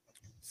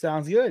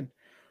 Sounds good.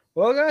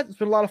 Well, guys, it's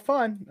been a lot of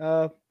fun.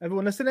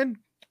 Everyone listening,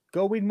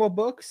 go read more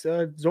books.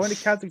 Join the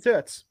Catholic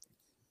Church.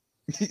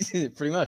 Pretty much.